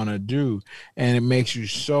I going to do? And it makes you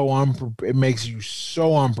so unprepared.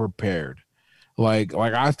 Like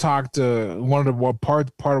I talked to one of the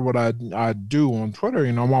part of what I do on Twitter.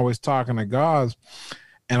 You know, I'm always talking to guys.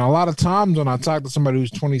 And a lot of times when I talk to somebody who's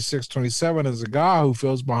 26, 27, as a guy who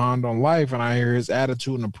feels behind on life, and I hear his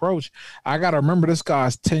attitude and approach, I got to remember this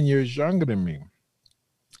guy's 10 years younger than me.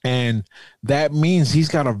 And that means he's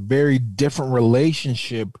got a very different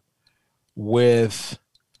relationship with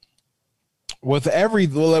every,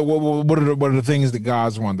 what are the things that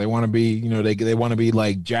guys want? They want to be, you know, they want to be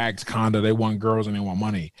like Jack's Conda. They want girls and they want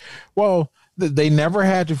money. Well, they never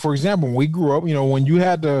had to. For example, when we grew up, you know, when you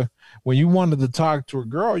wanted to talk to a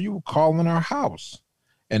girl, you would call in our house,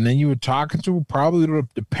 and then you were talking to probably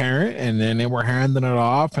the parent, and then they were handing it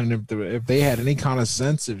off. And if they had any kind of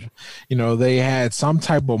sense of, you know, they had some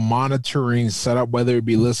type of monitoring set up, whether it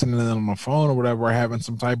be listening on the phone or whatever, or having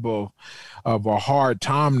some type of a hard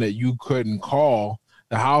time that you couldn't call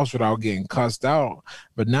the house without getting cussed out.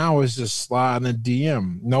 But now it's just sliding a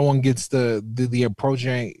DM. No one gets the approach.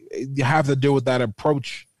 You have to deal with that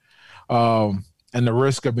approach. And the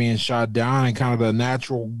risk of being shot down and kind of the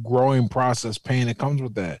natural growing process pain that comes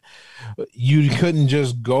with that. You couldn't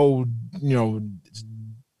just go, you know,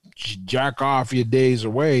 jack off your days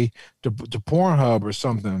away to Pornhub or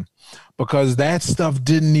something, because that stuff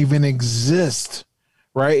didn't even exist,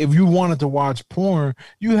 right? If you wanted to watch porn,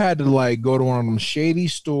 you had to like go to one of them shady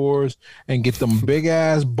stores and get them big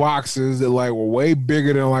ass boxes that like were way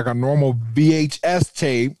bigger than like a normal VHS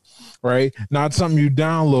tape. Right, not something you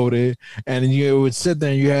downloaded, and you would sit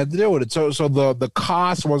there and you had to deal with it. So the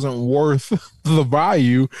cost wasn't worth the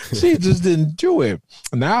value. So he just didn't do it.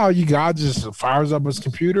 Now you got just fires up his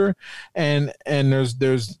computer, and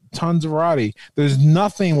there's tons of variety. There's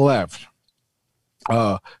nothing left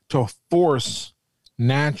to force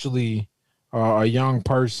naturally a young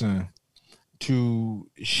person to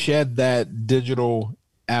shed that digital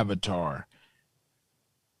avatar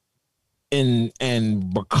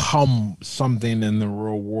and become something in the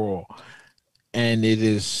real world. And it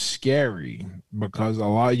is scary because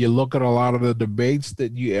you look at a lot of the debates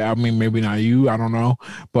that I mean, maybe not you, I don't know,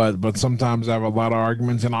 but sometimes I have a lot of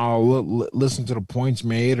arguments, and I'll listen to the points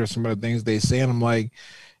made or some of the things they say, and I'm like,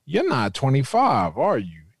 you're not 25, are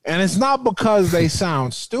you? And it's not because they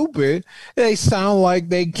sound stupid. They sound like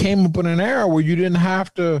they came up in an era where you didn't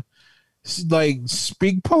have to like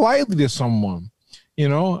speak politely to someone. You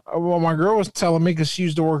know, well, my girl was telling me, because she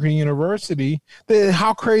used to work in university, that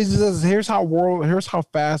how crazy is this? Here's how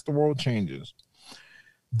fast the world changes.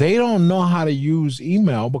 They don't know how to use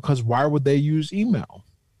email, because why would they use email?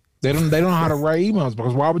 They don't know how to write emails,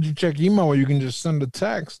 because why would you check email where you can just send a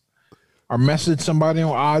text or message somebody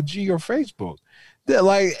on IG or Facebook? They're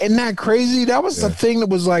like, isn't that crazy? That was the thing that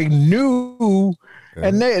was like new,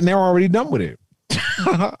 and they're already done with it.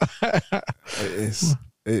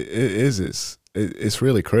 It's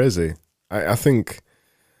really crazy. I think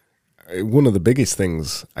one of the biggest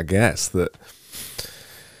things, I guess, that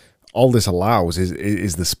all this allows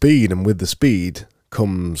is the speed, and with the speed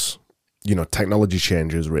comes, you know, technology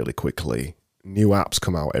changes really quickly. New apps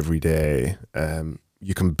come out every day.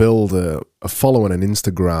 You can build a following on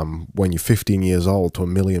Instagram when you're 15 years old to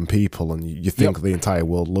 1 million people, and you think the entire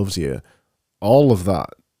world loves you. All of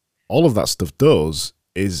that stuff does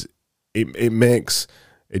is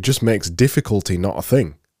it just makes difficulty not a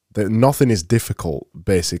thing. That nothing is difficult,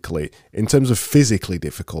 basically, in terms of physically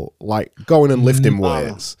difficult, like going and lifting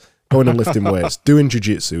weights, doing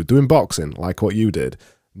jiu-jitsu, doing boxing, like what you did.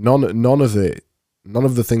 None of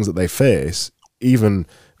the things that they face, even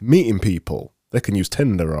meeting people, they can use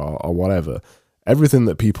Tinder or whatever. Everything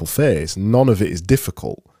that people face, none of it is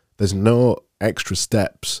difficult. There's no extra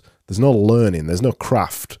steps. There's no learning. There's no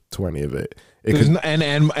craft to any of it. It There's could, no,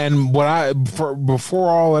 and what I for before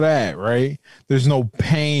all of that, right? There's no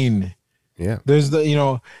pain. yeah, There's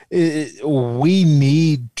the we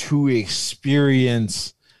need to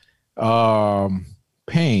experience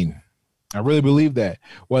pain. I really believe that,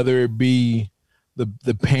 whether it be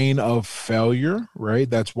the pain of failure, right?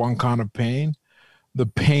 That's one kind of pain. The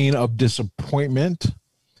pain of disappointment,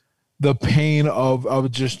 the pain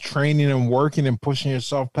of just training and working and pushing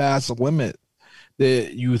yourself past the limit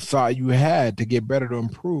that you thought you had to get better, to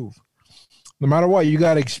improve. No matter what, you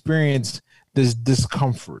got to experience this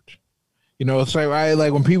discomfort. It's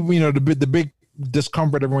like when people, the big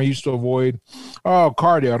discomfort everyone used to avoid. Oh,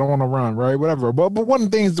 cardio, I don't want to run, right? Whatever. But one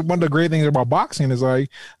of the great things about boxing is like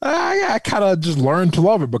I kind of just learned to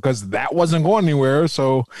love it because that wasn't going anywhere.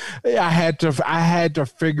 So I had to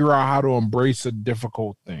figure out how to embrace a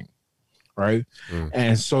difficult thing, right?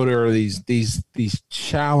 And so there are these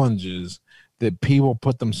challenges that people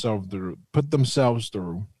put themselves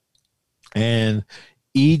through, and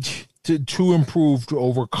each to improve, to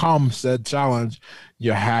overcome said challenge,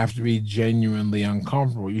 you have to be genuinely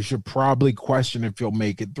uncomfortable. You should probably question if you'll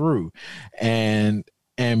make it through and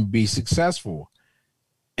be successful.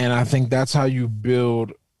 And I think that's how you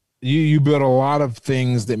build you build a lot of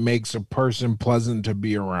things that makes a person pleasant to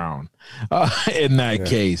be around. In that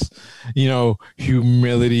case,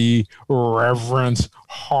 humility, reverence,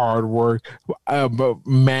 hard work, but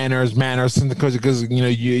manners, because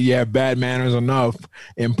you have bad manners enough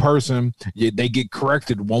in person, they get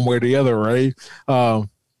corrected one way or the other, right?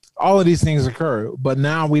 All of these things occur, but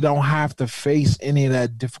now we don't have to face any of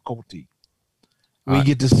that difficulty. We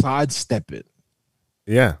get to sidestep it.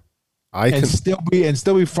 Yeah. Still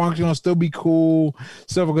be functional, still be cool,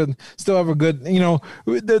 still have a good,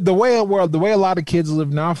 the way a lot of kids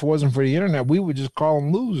live now. If it wasn't for the internet, we would just call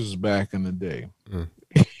them losers back in the day.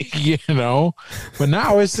 But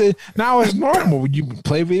now it's normal. You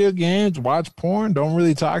play video games, watch porn, don't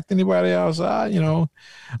really talk to anybody outside, and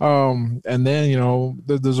then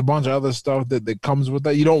there's a bunch of other stuff that comes with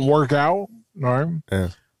that. You don't work out, right? Yeah.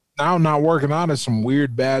 Now not working out is some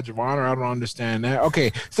weird badge of honor. I don't understand that.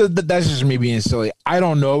 Okay, so that's just me being silly. I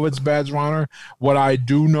don't know if it's badge of honor. What I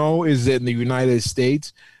do know is that in the United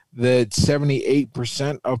States, that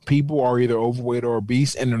 78% of people are either overweight or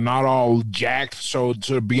obese, and they're not all jacked. So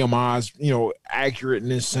the BMI is, accurate in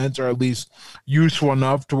this sense, or at least useful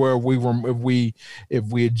enough to where if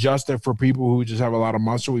we adjust it for people who just have a lot of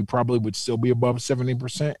muscle, we probably would still be above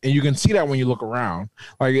 70%. And you can see that when you look around.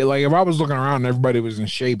 Like if I was looking around and everybody was in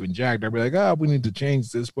shape and jacked, I'd be like, we need to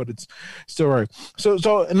change this, but it's still right.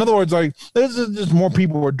 So in other words, like there's just more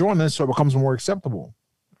people who are doing this, so it becomes more acceptable.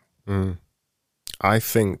 I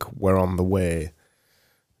think we're on the way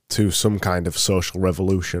to some kind of social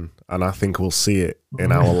revolution, and I think we'll see it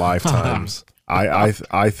in our lifetimes. I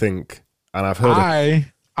think, and I've heard.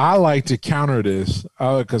 I like to counter this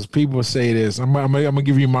because people say this. I'm gonna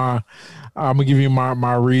give you my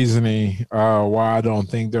reasoning why I don't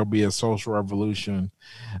think there'll be a social revolution,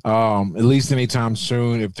 at least anytime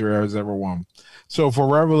soon, if there is ever one. So for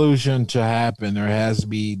revolution to happen, there has to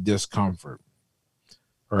be discomfort,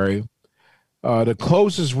 right? The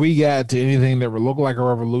closest we got to anything that would look like a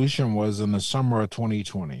revolution was in the summer of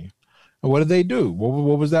 2020. And what did they do?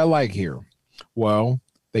 What was that like here? Well,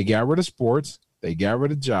 they got rid of sports, they got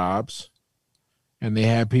rid of jobs, and they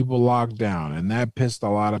had people locked down, and that pissed a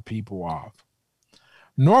lot of people off.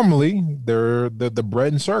 Normally, they're the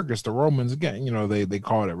bread and circus, the Romans, again, they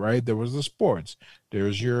called it, right? There was the sports,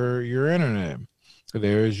 there's your internet,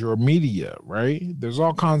 there's your media, right? There's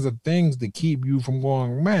all kinds of things that keep you from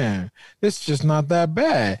going, man, it's just not that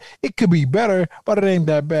bad. It could be better, but it ain't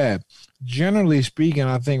that bad. Generally speaking,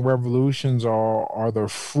 I think revolutions are the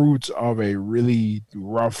fruits of a really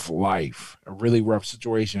rough life, a really rough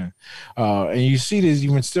situation. And you see this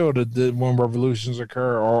even still when revolutions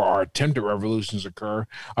occur or attempted revolutions occur.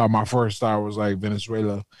 My first thought was like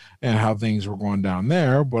Venezuela and how things were going down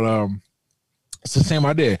there. But it's the same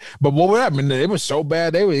idea. But what would happen? It was so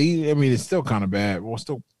bad. It's still kind of bad. Well,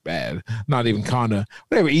 still bad. Not even kind of.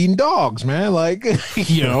 They were eating dogs, man. Like,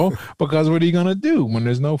 because what are you going to do when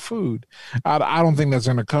there's no food? I don't think that's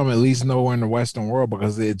going to come, at least nowhere in the Western world,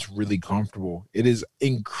 because it's really comfortable. It is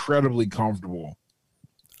incredibly comfortable.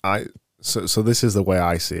 So this is the way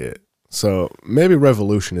I see it. So maybe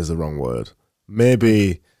revolution is the wrong word.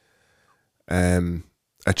 Maybe a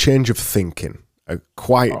change of thinking. A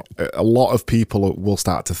lot of people will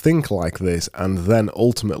start to think like this, and then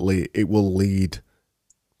ultimately it will lead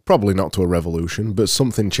probably not to a revolution, but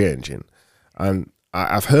something changing. And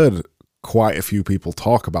I've heard quite a few people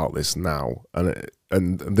talk about this now,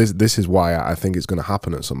 and this is why I think it's going to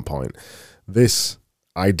happen at some point. This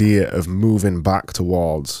idea of moving back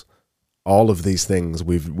towards all of these things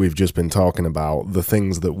we've just been talking about, the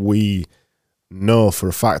things that we know for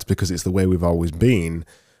a fact because it's the way we've always been.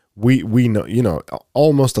 We know, you know,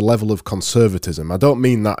 almost a level of conservatism. I don't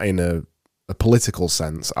mean that in a political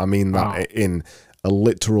sense. I mean that in a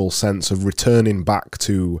literal sense of returning back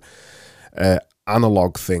to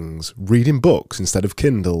analog things, reading books instead of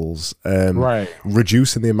Kindles, Right.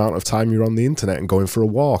 reducing the amount of time you're on the internet and going for a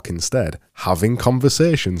walk instead, having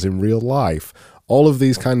conversations in real life, all of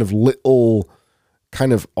these kind of little,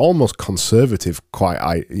 kind of almost conservative,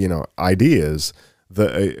 ideas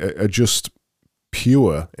that are just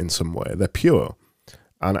pure in some way. They're pure.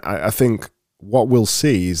 And I think what we'll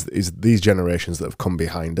see is these generations that have come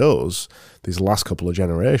behind us, these last couple of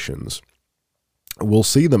generations, we'll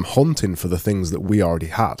see them hunting for the things that we already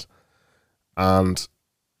had. And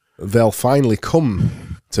they'll finally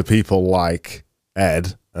come to people like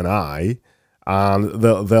Ed and I, and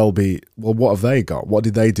they'll be, well, what have they got? What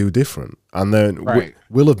did they do different? And then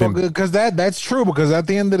we'll have been... Because that's true, because at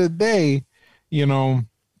the end of the day, you know,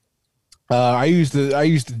 I used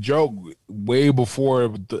to joke way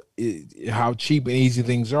before how cheap and easy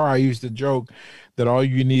things are. I used to joke that all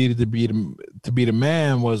you needed to be the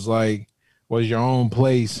man was your own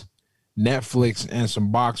place, Netflix, and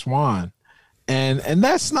some box wine, and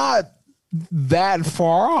that's not that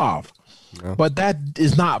far off, no. But that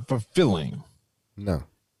is not fulfilling. No,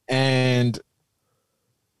 and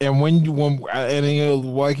when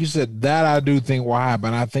like you said, that I do think will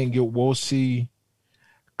happen. I think we'll see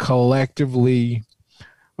collectively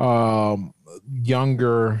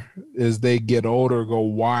younger as they get older go,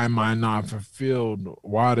 why am I not fulfilled?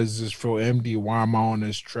 Why does this feel empty? Why am I on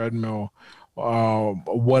this treadmill?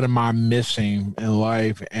 What am I missing in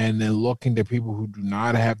life? And then looking to people who do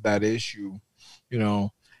not have that issue, you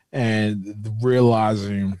know, and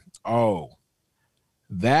realizing, oh,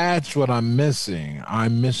 that's what I'm missing.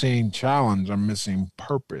 I'm missing challenge. I'm missing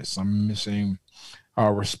purpose. I'm missing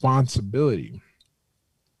responsibility.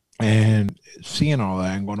 And seeing all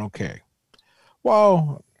that and going, okay,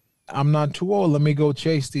 well, I'm not too old. Let me go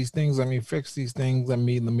chase these things. Let me fix these things. Let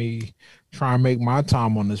me try and make my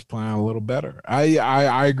time on this planet a little better.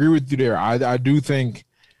 I agree with you there. I do think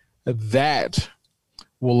that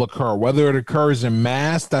will occur. Whether it occurs in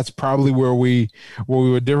mass, that's probably where we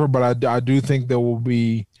would differ. But I do think there will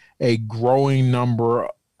be a growing number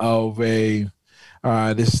of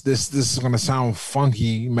this is going to sound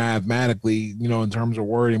funky mathematically, you know, in terms of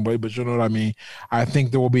wording, but you know what I mean. I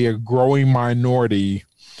think there will be a growing minority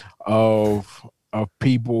of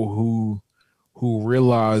people who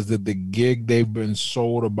realize that the gig they've been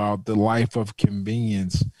sold about, the life of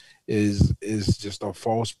convenience, is just a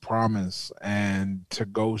false promise, and to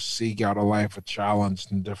go seek out a life of challenge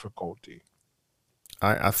and difficulty.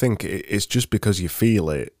 I think it's just because you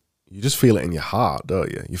feel it. You just feel it in your heart, don't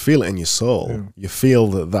you? You feel it in your soul. Yeah. You feel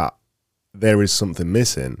that there is something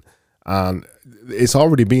missing. And it's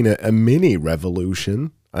already been a mini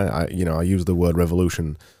revolution. I use the word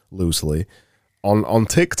revolution loosely on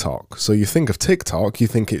TikTok. So you think of TikTok, you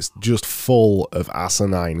think it's just full of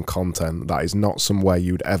asinine content that is not somewhere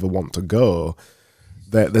you'd ever want to go.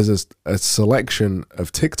 There's a selection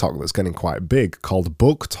of TikTok that's getting quite big called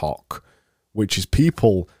Book Talk, which is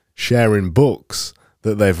people sharing books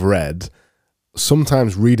that they've read,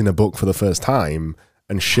 sometimes reading a book for the first time,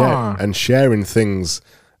 and sharing things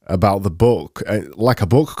about the book, like a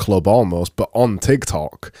book club almost, but on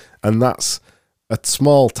TikTok. And that's a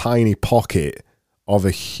small, tiny pocket of a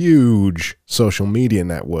huge social media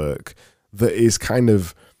network that is kind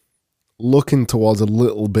of looking towards a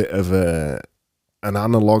little bit of an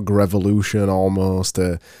analog revolution, almost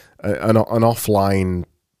an offline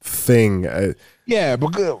thing. Yeah,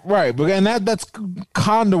 right, and that's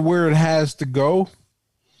kind of where it has to go,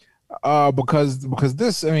 because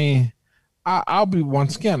this, I mean, I'll be,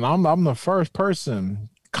 once again, I'm the first person,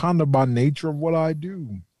 kind of by nature of what I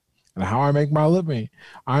do and how I make my living,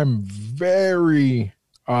 I'm very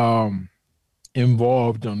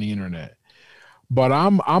involved on the internet. But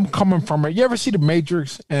I'm coming from it. You ever see The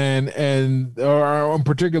Matrix or in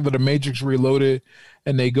particular The Matrix Reloaded,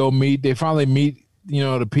 and they finally meet, you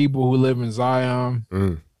know, the people who live in Zion,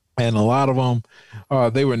 and a lot of them,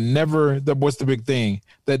 they were never. What's the big thing?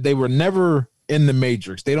 That they were never in the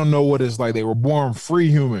Matrix. They don't know what it's like. They were born free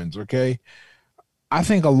humans. Okay, I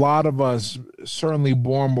think a lot of us, certainly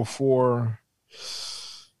born before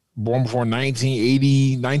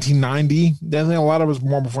 1980, 1990. I think a lot of us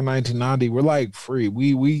born before 1990. We're like free.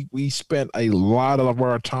 We spent a lot of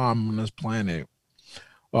our time on this planet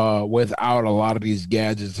without a lot of these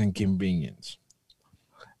gadgets and convenience.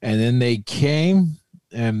 And then they came,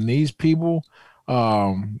 and these people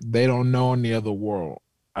They don't know any other world.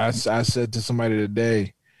 I said to somebody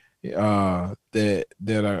today, that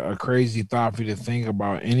a crazy thought for you to think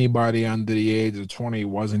about, anybody under the age of 20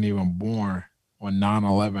 wasn't even born when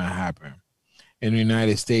 9/11 happened. In the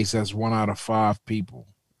United States, that's 1 out of 5 people.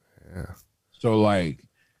 Yeah. So like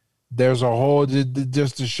there's a whole,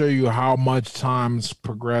 just to show you how much time's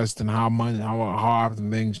progressed and how often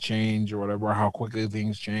things change or whatever, how quickly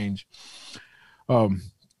things change. Um,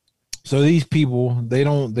 so these people, they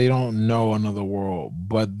don't know another world,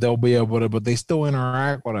 but they'll be able to, but they still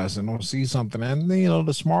interact with us and they'll see something. And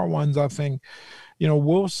the smart ones, I think,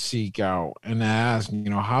 will seek out and ask,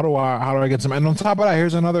 how do I get some? And on top of that,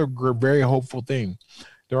 here's another very hopeful thing.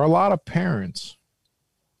 There are a lot of parents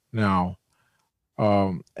now,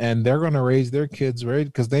 and they're going to raise their kids right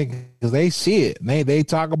because they see it and they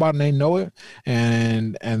talk about it and they know it,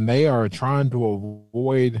 and they are trying to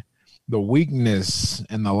avoid the weakness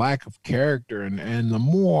and the lack of character, and the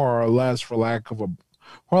more or less, for lack of a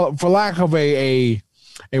well, for lack of a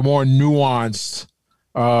more nuanced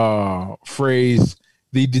phrase,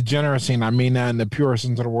 the degeneracy, and I mean that in the pure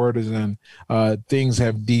sense of the word, is in things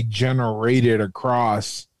have degenerated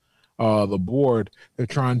across the board. They're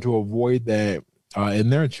trying to avoid that in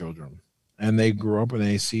their children, and they grew up and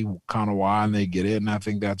they see kind of why, and they get it, and I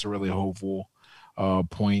think that's a really hopeful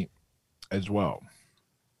point as well.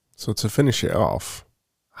 So to finish it off,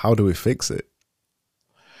 how do we fix it?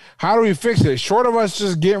 How do we fix it? Short of us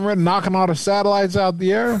just getting rid of knocking all the satellites out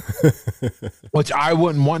the air, which I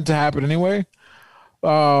wouldn't want to happen anyway.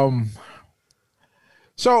 Um,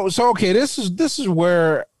 so okay, this is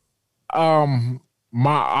where my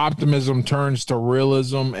optimism turns to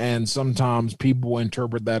realism, and sometimes people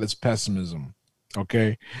interpret that as pessimism.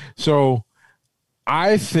 Okay, so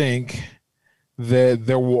I think that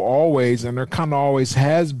there will always, and there kind of always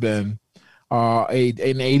has been, an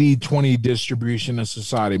 80-20 distribution in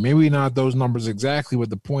society. Maybe not those numbers exactly, but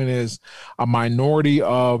the point is a minority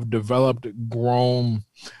of developed, grown,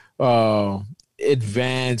 uh,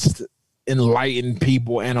 advanced, enlightened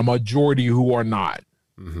people, and a majority who are not.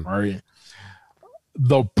 Mm-hmm. Right.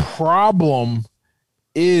 The problem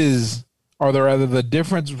is, or rather, the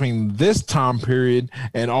difference between this time period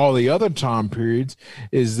and all the other time periods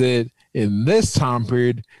is that in this time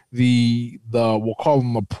period, the we'll call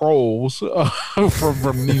them the pros from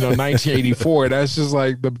 1984. That's just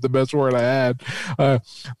like the best word I had.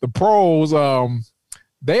 The pros,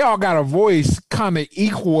 they all got a voice kind of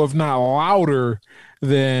equal, if not louder,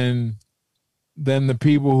 than the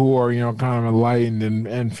people who are kind of enlightened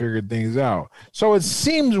and figured things out. So it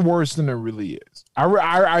seems worse than it really is.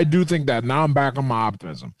 I do think that. Now I'm back on my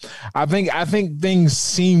optimism. I think things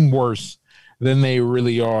seem worse than they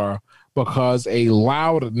really are, because a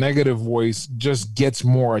loud negative voice just gets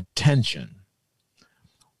more attention,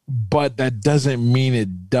 but that doesn't mean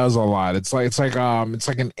it does a lot. It's like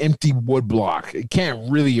an empty wood block. It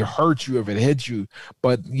can't really hurt you if it hits you,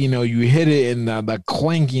 but you hit it and the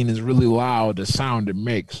clanking is really loud, the sound it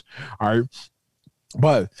makes. All right,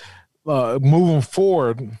 but moving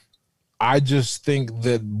forward, I just think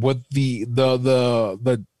that what the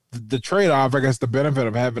trade-off, I guess the benefit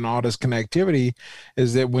of having all this connectivity,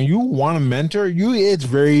 is that when you want a mentor, it's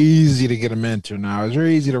very easy to get a mentor now. It's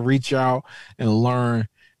very easy to reach out and learn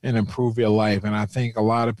and improve your life. And I think a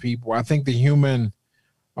lot of people, I think the human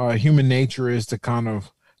nature is to kind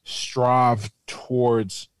of strive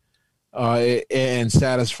towards and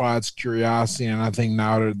satisfy its curiosity. And I think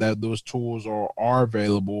now that those tools are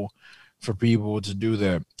available for people to do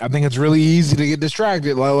that, I think it's really easy to get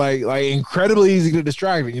distracted, like incredibly easy to get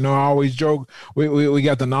distracted. I always joke, we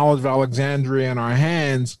got the knowledge of Alexandria in our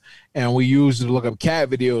hands, and we use it to look up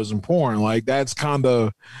cat videos and porn. Like that's kind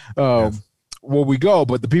of where we go.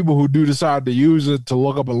 But the people who do decide to use it to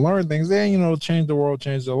look up and learn things, they change the world,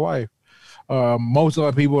 change their life. Most of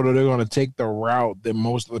the people that are going to take the route that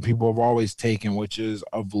most of the people have always taken, which is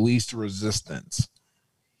of least resistance.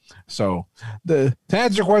 So to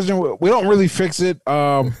answer your question, we don't really fix it.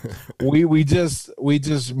 We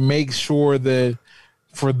just make sure that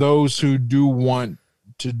for those who do want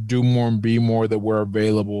to do more and be more, that we're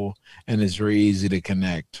available, and it's very easy to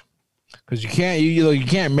connect. Because you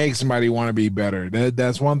can't make somebody want to be better.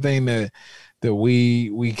 That's one thing that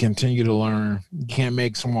we continue to learn. You can't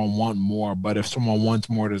make someone want more, but if someone wants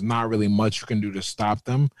more, there's not really much you can do to stop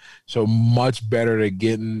them. So much better to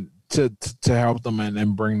get in to help them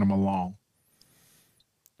and bring them along.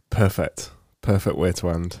 Perfect way to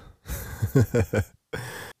end.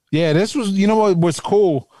 Yeah, this was, what's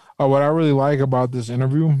cool. what I really like about this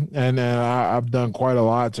interview, and I've done quite a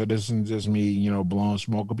lot, so this isn't just me, blowing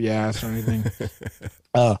smoke up your ass or anything.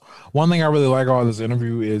 One thing I really like about this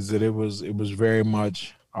interview is that it was very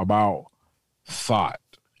much about thought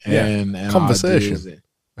and conversation. ideas.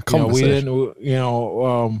 A conversation.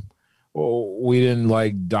 We didn't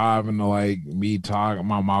like dive into like me talking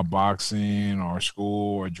about my boxing or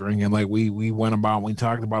school or drinking. Like we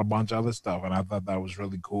talked about a bunch of other stuff, and I thought that was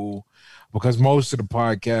really cool because most of the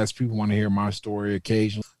podcasts people want to hear my story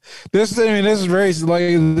occasionally. This is very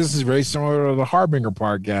similar to the Harbinger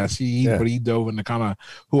podcast. But he dove into kind of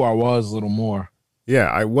who I was a little more. Yeah,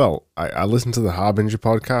 I listened to the Harbinger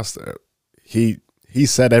podcast. He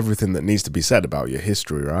said everything that needs to be said about your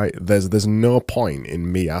history, right? There's no point in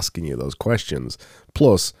me asking you those questions.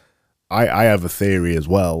 Plus, I have a theory as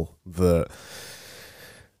well that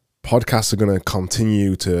podcasts are going to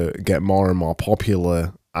continue to get more and more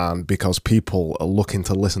popular, and because people are looking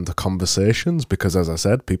to listen to conversations, because as I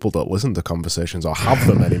said, people don't listen to conversations or have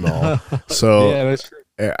them anymore. So, yeah, that's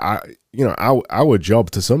true. Our job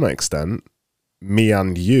to some extent, me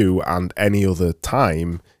and you and any other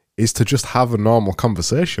time, is to just have a normal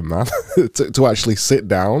conversation, man. to actually sit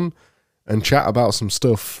down and chat about some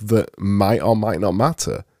stuff that might or might not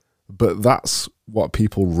matter. But that's what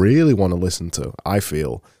people really want to listen to, I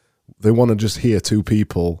feel. They want to just hear two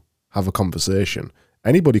people have a conversation.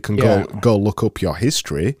 Anybody can go look up your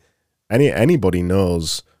history. Anybody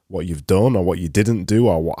knows what you've done or what you didn't do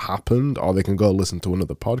or what happened, or they can go listen to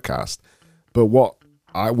another podcast. But what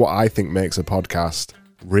I think makes a podcast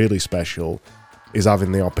really special is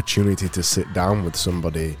having the opportunity to sit down with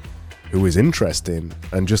somebody who is interesting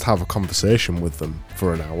and just have a conversation with them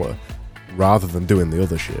for an hour rather than doing the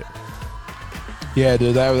other shit. Yeah,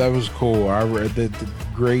 dude, that was cool. I read the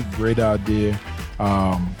great idea.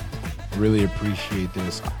 Really appreciate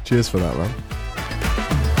this. Cheers for that, man.